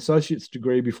towards an associate's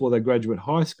degree before they graduate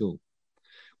high school.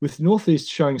 With North East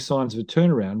showing signs of a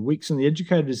turnaround, Weeks and the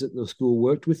educators at the school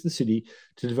worked with the city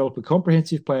to develop a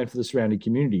comprehensive plan for the surrounding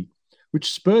community,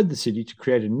 which spurred the city to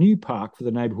create a new park for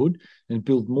the neighbourhood and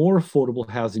build more affordable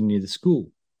housing near the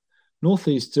school. North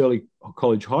East Early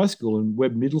College High School and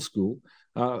Webb Middle School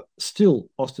are still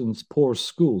Austin's poorest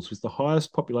schools, with the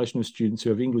highest population of students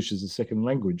who have English as a second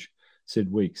language,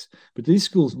 said Weeks. But these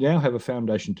schools now have a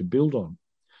foundation to build on.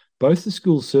 Both the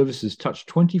school's services touch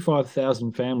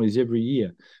 25,000 families every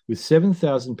year, with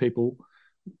 7,000 people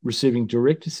receiving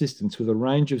direct assistance with a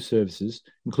range of services,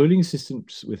 including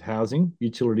assistance with housing,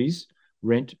 utilities,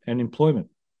 rent, and employment.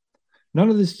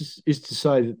 None of this is to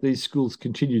say that these schools'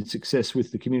 continued success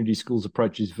with the community schools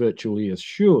approach is virtually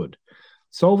assured.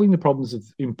 Solving the problems of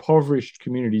impoverished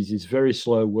communities is very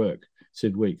slow work,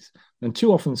 said Weeks, and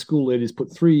too often school leaders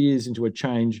put 3 years into a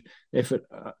change effort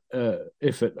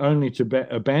only to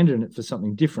abandon it for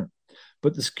something different.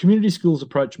 But this community schools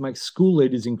approach makes school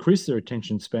leaders increase their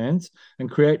attention spans and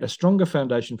create a stronger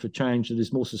foundation for change that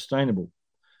is more sustainable.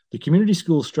 The community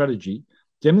school strategy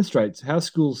demonstrates how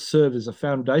schools serve as a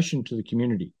foundation to the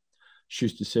community,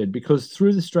 Schuster said, because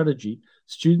through the strategy,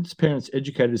 students, parents,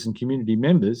 educators, and community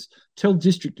members tell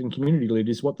district and community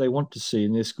leaders what they want to see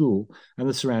in their school and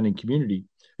the surrounding community.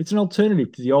 It's an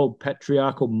alternative to the old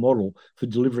patriarchal model for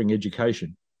delivering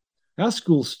education. Our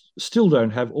schools still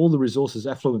don't have all the resources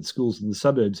affluent schools in the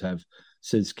suburbs have,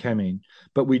 says Kameen,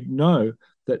 but we know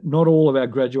that not all of our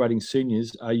graduating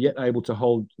seniors are yet able to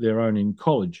hold their own in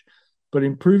college. But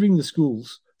improving the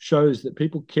schools shows that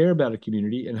people care about a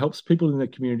community and helps people in the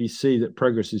community see that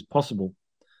progress is possible.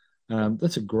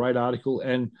 That's a great article,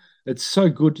 and it's so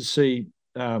good to see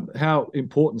how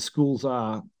important schools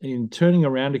are in turning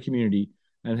around a community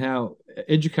and how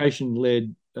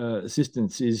education-led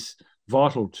assistance is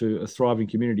vital to a thriving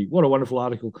community. What a wonderful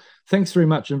article. Thanks very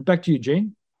much. And back to you,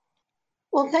 Jean.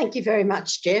 Well, thank you very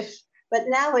much, Jeff. But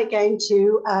now we're going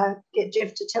to get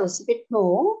Jeff to tell us a bit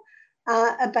more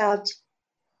about,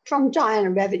 from Diana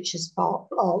Ravitch's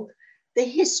blog, the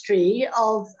history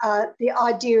of the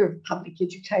idea of public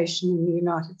education in the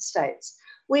United States.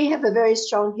 We have a very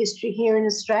strong history here in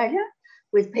Australia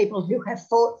with people who have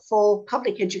fought for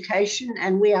public education,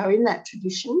 and we are in that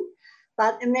tradition.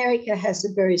 But America has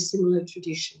a very similar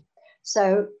tradition.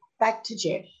 So back to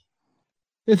Jeff.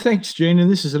 Yeah, thanks, Jean. And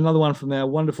this is another one from our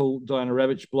wonderful Diana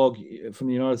Ravitch blog from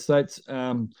the United States.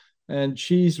 And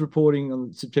she's reporting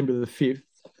on September the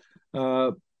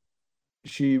 5th.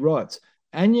 She writes,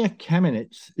 Anya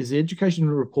Kamenetz is the education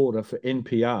reporter for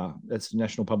NPR, that's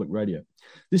National Public Radio.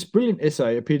 This brilliant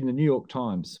essay appeared in the New York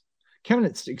Times.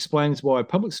 Kamenetz explains why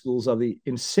public schools are the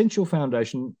essential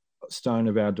foundation stone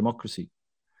of our democracy.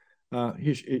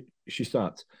 She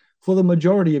starts, for the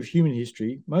majority of human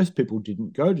history, most people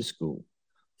didn't go to school.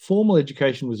 Formal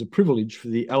education was a privilege for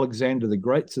the Alexander the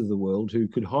Greats of the world who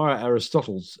could hire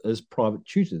Aristotles as private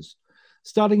tutors.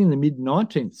 Starting in the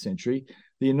mid-19th century,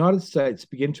 the United States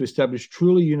began to establish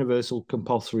truly universal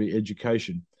compulsory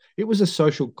education. It was a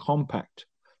social compact.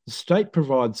 The state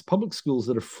provides public schools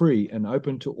that are free and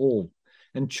open to all,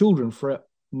 and children for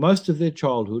most of their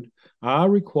childhood are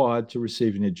required to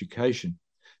receive an education.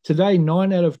 Today,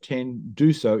 9 out of 10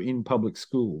 do so in public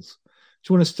schools.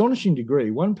 To an astonishing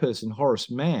degree, one person, Horace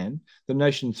Mann, the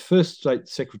nation's first state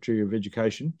secretary of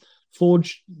education,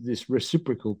 forged this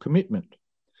reciprocal commitment.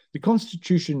 The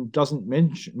Constitution doesn't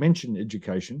mention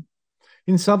education.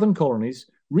 In southern colonies,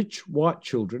 rich white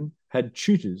children had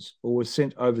tutors or were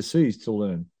sent overseas to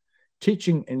learn.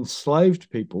 Teaching enslaved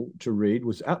people to read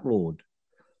was outlawed.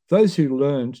 Those who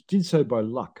learned did so by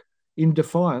luck, in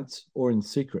defiance or in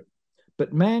secret.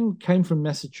 But Mann came from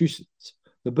Massachusetts,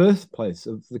 the birthplace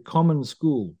of the common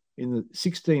school in the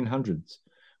 1600s,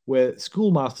 where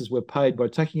schoolmasters were paid by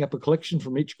taking up a collection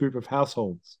from each group of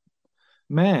households.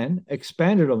 Mann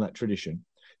expanded on that tradition.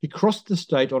 He crossed the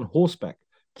state on horseback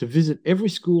to visit every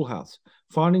schoolhouse,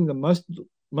 finding the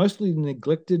mostly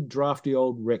neglected, drafty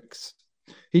old wrecks.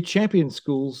 He championed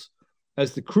schools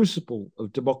as the crucible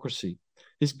of democracy.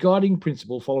 His guiding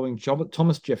principle, following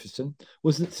Thomas Jefferson,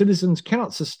 was that citizens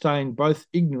cannot sustain both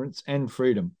ignorance and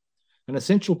freedom. An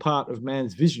essential part of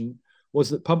Mann's vision was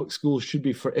that public schools should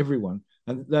be for everyone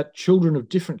and that children of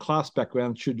different class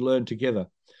backgrounds should learn together.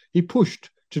 He pushed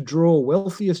to draw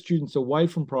wealthier students away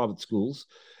from private schools,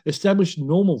 established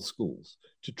normal schools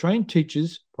to train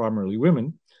teachers, primarily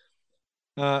women,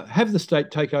 have the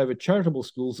state take over charitable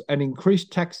schools and increase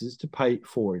taxes to pay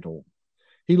for it all.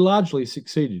 He largely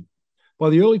succeeded. By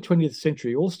the early 20th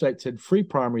century, all states had free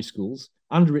primary schools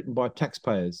underwritten by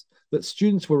taxpayers that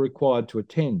students were required to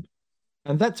attend.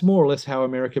 And that's more or less how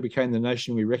America became the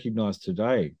nation we recognise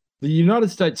today. The United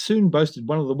States soon boasted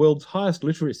one of the world's highest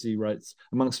literacy rates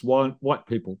amongst white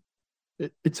people.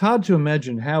 It's hard to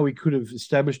imagine how we could have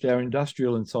established our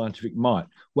industrial and scientific might,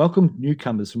 welcomed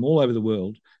newcomers from all over the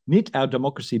world, knit our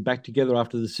democracy back together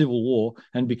after the Civil War,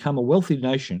 and become a wealthy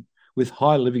nation with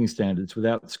high living standards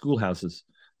without schoolhouses.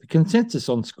 The consensus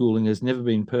on schooling has never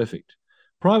been perfect.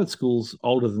 Private schools,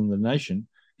 older than the nation,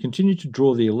 continue to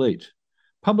draw the elite.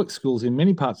 Public schools in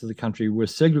many parts of the country were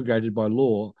segregated by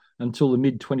law until the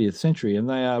mid-20th century, and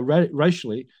they are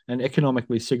racially and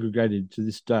economically segregated to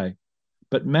this day.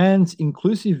 But man's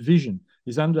inclusive vision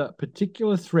is under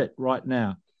particular threat right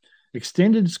now.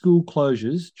 Extended school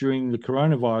closures during the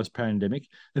coronavirus pandemic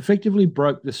effectively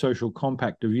broke the social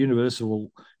compact of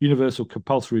universal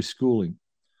compulsory schooling.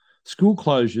 School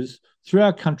closures through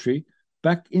our country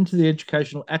back into the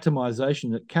educational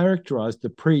atomization that characterised the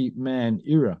pre-man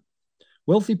era.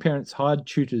 Wealthy parents hired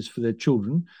tutors for their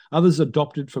children. Others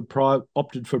opted for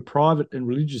private and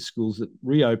religious schools that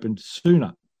reopened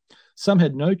sooner. Some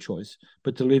had no choice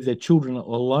but to leave their children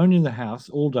alone in the house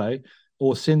all day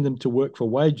or send them to work for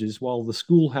wages while the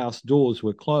schoolhouse doors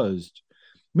were closed.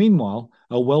 Meanwhile,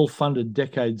 a well-funded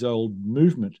decades-old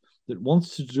movement that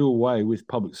wants to do away with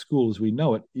public school as we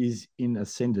know it is in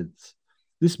ascendance.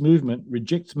 This movement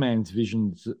rejects man's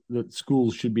visions that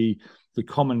schools should be the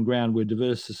common ground where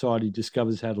diverse society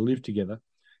discovers how to live together.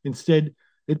 Instead,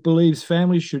 it believes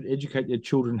families should educate their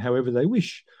children however they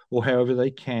wish or however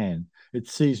they can. It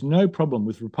sees no problem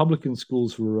with Republican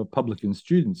schools for Republican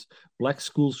students, black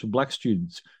schools for black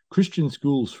students, Christian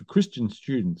schools for Christian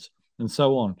students, and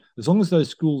so on, as long as those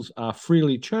schools are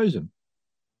freely chosen.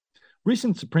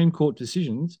 Recent Supreme Court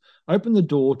decisions open the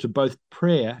door to both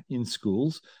prayer in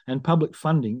schools and public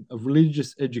funding of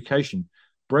religious education,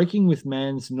 breaking with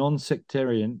man's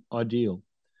non-sectarian ideal.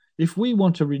 If we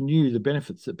want to renew the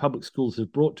benefits that public schools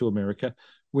have brought to America,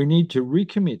 we need to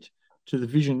recommit to the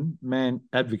vision man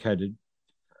advocated.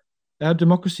 Our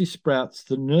democracy sprouts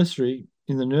in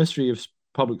the nursery of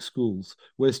public schools,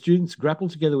 where students grapple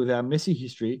together with our messy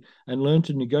history and learn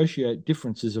to negotiate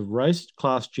differences of race,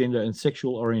 class, gender, and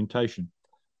sexual orientation.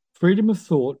 Freedom of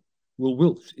thought will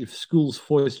wilt if schools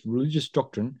foist religious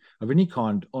doctrine of any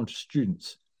kind onto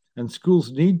students, and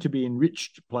schools need to be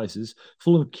enriched places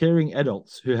full of caring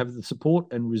adults who have the support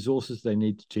and resources they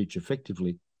need to teach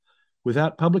effectively.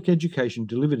 Without public education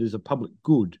delivered as a public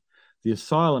good, the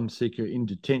asylum seeker in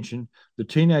detention, the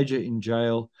teenager in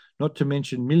jail, not to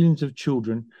mention millions of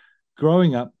children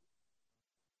growing up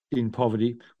in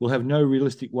poverty, will have no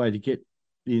realistic way to get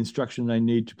the instruction they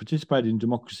need to participate in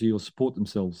democracy or support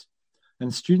themselves.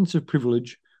 And students of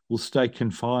privilege will stay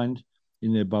confined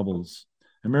in their bubbles.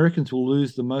 Americans will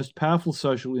lose the most powerful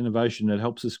social innovation that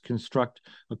helps us construct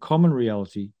a common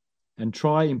reality and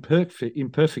try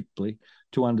imperfectly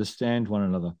to understand one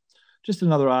another. Just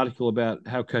another article about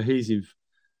how cohesive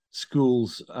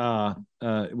schools are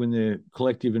when they're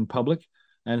collective and public,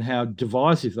 and how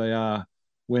divisive they are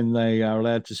when they are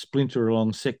allowed to splinter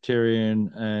along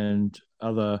sectarian and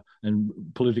other and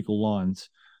political lines.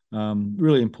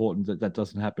 Really important that that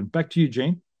doesn't happen. Back to you,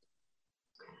 Jean.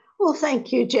 Well,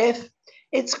 thank you, Jeff.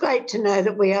 It's great to know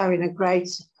that we are in a great,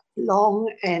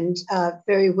 long and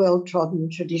very well-trodden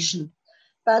tradition.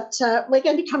 But we're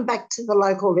going to come back to the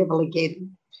local level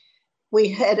again. We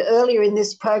heard earlier in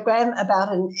this program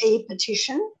about an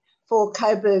e-petition for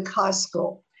Coburg High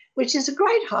School, which is a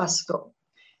great high school,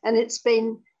 and it's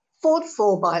been fought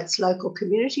for by its local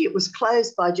community. It was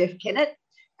closed by Jeff Kennett,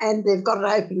 and they've got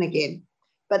it open again,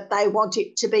 but they want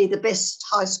it to be the best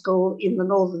high school in the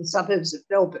northern suburbs of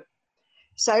Melbourne.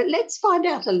 So let's find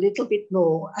out a little bit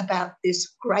more about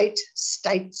this great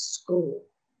state school.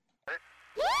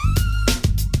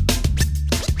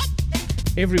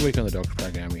 Every week on the Dogs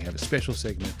program, we have a special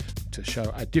segment to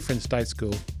show a different state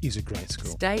school is a great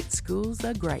school. State schools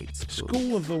are great schools.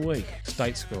 School of the week.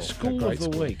 State school. School of the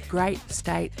week. Great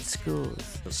state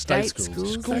schools. State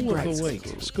schools. School of the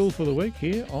week. School for the week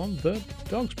here on the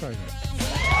Dogs program.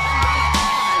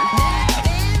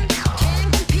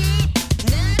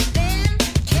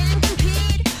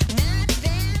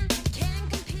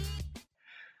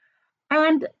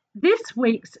 And this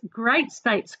week's Great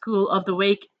State School of the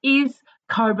Week is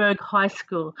Coburg High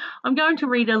School. I'm going to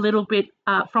read a little bit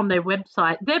from their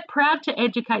website. They're proud to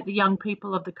educate the young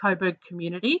people of the Coburg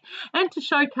community and to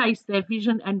showcase their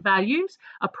vision and values,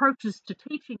 approaches to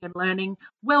teaching and learning,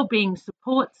 wellbeing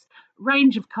supports,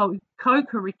 range of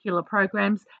co-curricular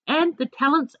programs, and the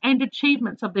talents and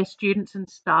achievements of their students and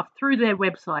staff through their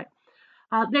website.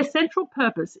 Their central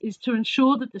purpose is to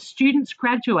ensure that the students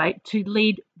graduate to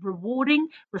lead rewarding,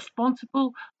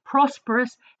 responsible,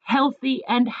 prosperous, healthy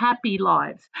and happy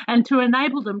lives, and to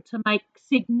enable them to make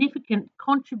significant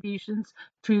contributions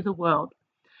to the world.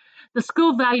 The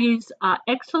school values are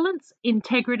excellence,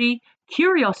 integrity,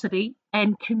 curiosity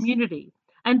and community.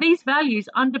 And these values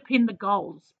underpin the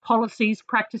goals, policies,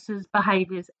 practices,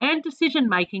 behaviours and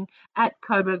decision-making at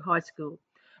Coburg High School.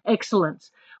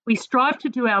 Excellence. We strive to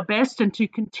do our best and to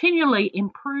continually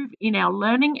improve in our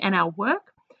learning and our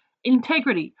work.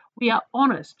 Integrity. We are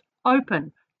honest,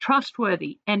 open,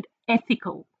 trustworthy and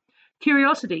ethical.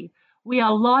 Curiosity. We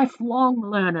are lifelong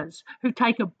learners who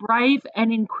take a brave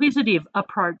and inquisitive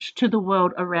approach to the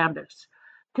world around us.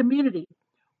 Community.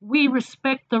 We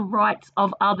respect the rights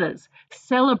of others,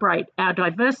 celebrate our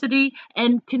diversity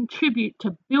and contribute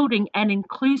to building an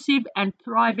inclusive and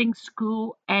thriving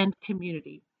school and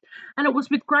community. And it was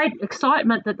with great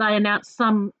excitement that they announced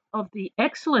some of the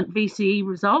excellent VCE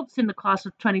results in the class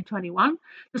of 2021.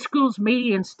 The school's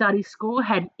median study score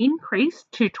had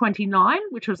increased to 29,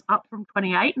 which was up from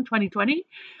 28 in 2020.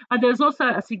 There was also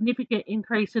a significant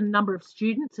increase in the number of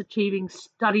students achieving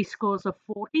study scores of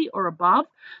 40 or above.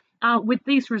 With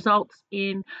these results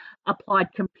in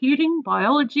applied computing,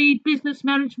 biology, business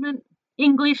management,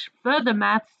 English, further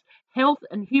maths, health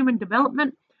and human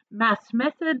development, maths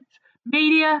methods,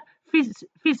 media,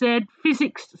 phys ed,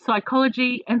 physics,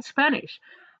 psychology and Spanish.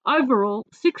 Overall,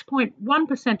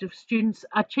 6.1% of students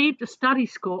achieved a study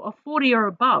score of 40 or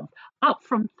above, up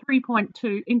from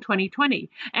 3.2 in 2020.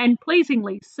 And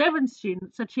pleasingly, 7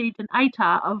 students achieved an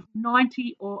ATAR of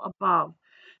 90 or above.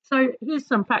 So here's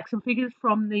some facts and figures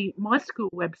from the My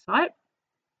School website.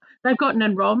 They've got an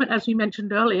enrolment, as we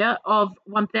mentioned earlier, of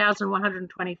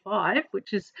 1,125,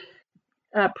 which is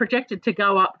projected to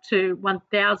go up to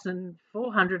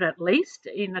 1,400 at least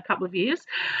in a couple of years.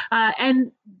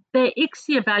 And their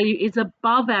ICSIA value is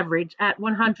above average at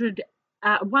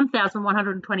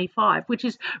 1,125, which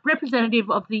is representative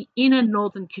of the inner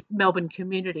northern Melbourne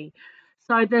community.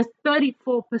 So there's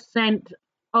 34%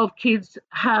 of kids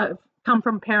have come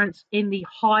from parents in the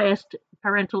highest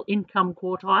parental income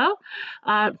quartile.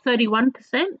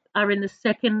 31% are in the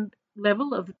second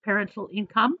level of parental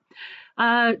income.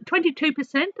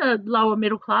 22% are lower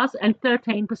middle class and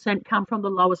 13% come from the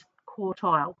lowest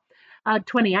quartile.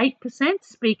 28%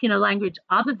 speak in a language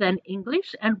other than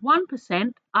English and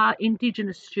 1% are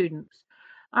Indigenous students.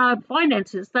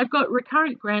 Finances, they've got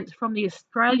recurrent grants from the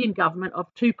Australian government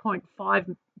of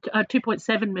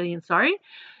 2.7 million,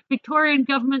 Victorian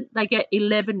government, they get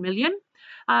 11 million.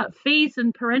 Fees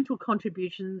and parental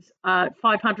contributions,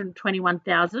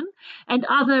 521,000, and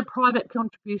other private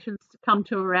contributions come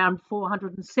to around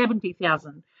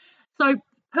 470,000. So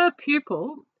per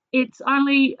pupil, it's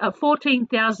only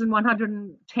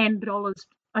 $14,110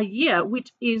 a year,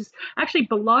 which is actually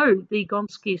below the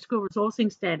Gonski School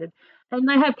Resourcing Standard. And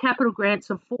they have capital grants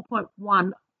of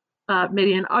 4.1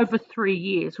 million over 3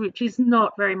 years, which is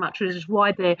not very much, which is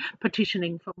why they're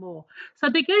petitioning for more. So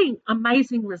they're getting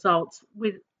amazing results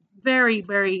with very,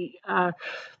 very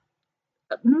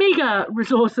meagre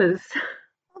resources.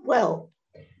 Well,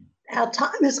 our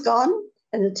time is gone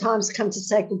and the time's come to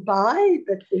say goodbye,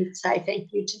 but we'd say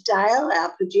thank you to Dale,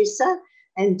 our producer,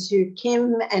 and to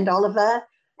Kim and Oliver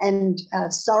and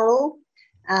Sorrel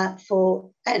and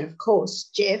of course,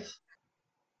 Jeff.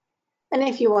 And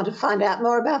if you want to find out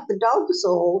more about the dogs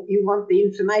or you want the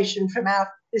information from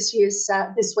this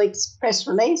week's press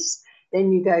release,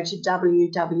 then you go to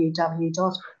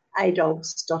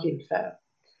www.adogs.info.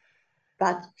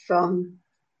 But from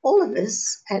all of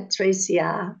us at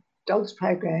 3CR Dogs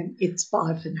Program, it's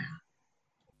bye for now.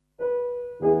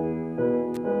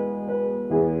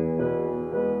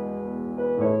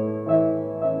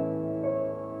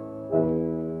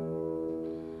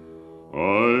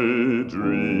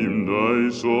 I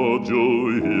saw Joe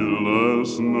here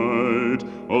last night,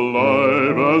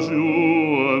 alive as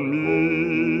you and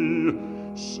me.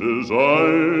 Says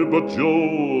I, but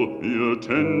Joe, you're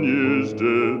 10 years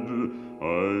dead.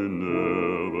 I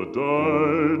never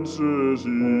died, says he.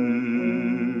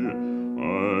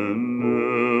 I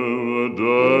never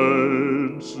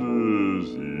died, says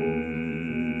he.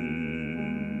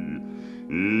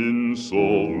 In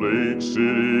Salt Lake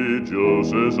City, Joe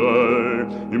says I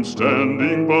am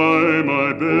standing by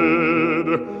my bed.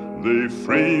 They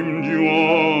framed you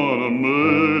on a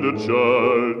murder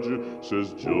charge,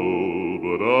 says Joe,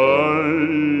 but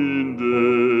I'm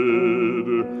dead,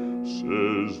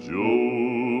 says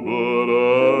Joe, but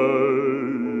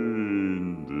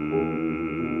I'm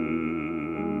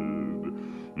dead.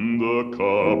 The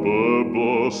copper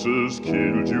bosses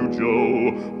killed you,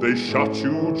 Joe, they shot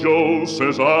you, Joe,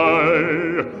 says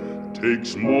I.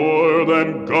 Takes more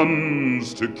than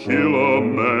guns to kill a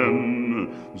man,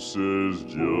 says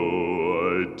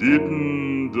Joe, I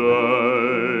didn't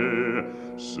die,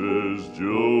 says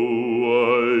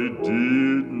Joe, I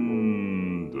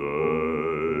didn't die.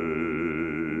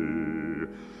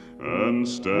 And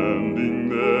standing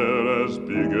there as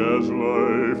big as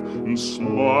life, and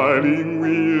smiling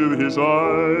with his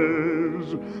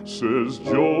eyes, says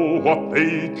Joe, what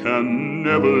they can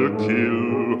never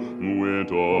kill,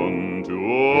 went on to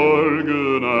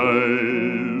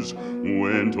organize,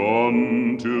 went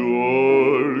on to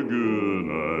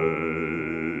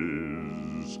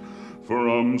organize.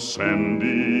 From San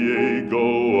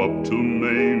Diego up to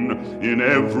Maine, in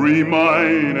every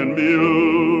mine and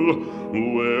mill,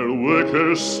 where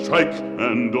workers strike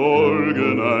and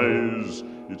organize,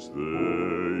 it's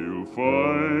there you'll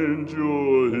find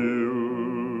your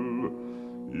hill.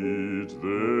 It's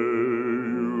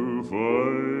there you'll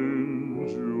find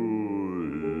your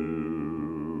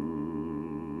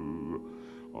hill.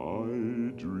 I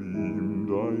dreamed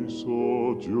I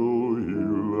saw Joe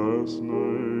Hill last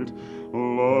night,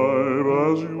 alive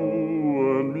as you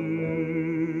and me.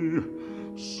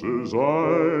 Says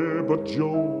I, but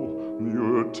Joe,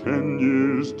 you're 10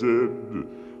 years dead.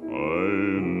 I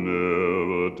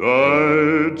never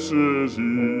died, says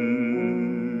he.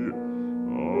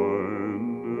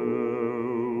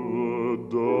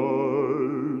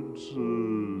 Died,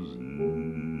 says he.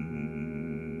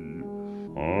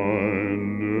 I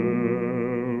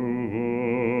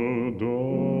never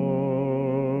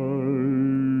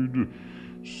died,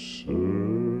 says he.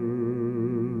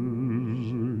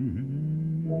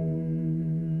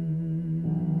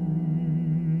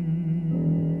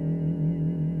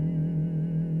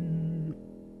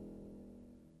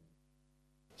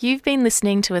 You've been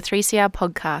listening to a 3CR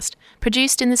podcast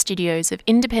produced in the studios of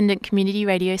independent community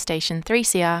radio station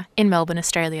 3CR in Melbourne,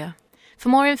 Australia. For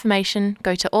more information,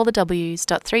 go to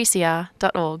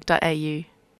allthews.3cr.org.au.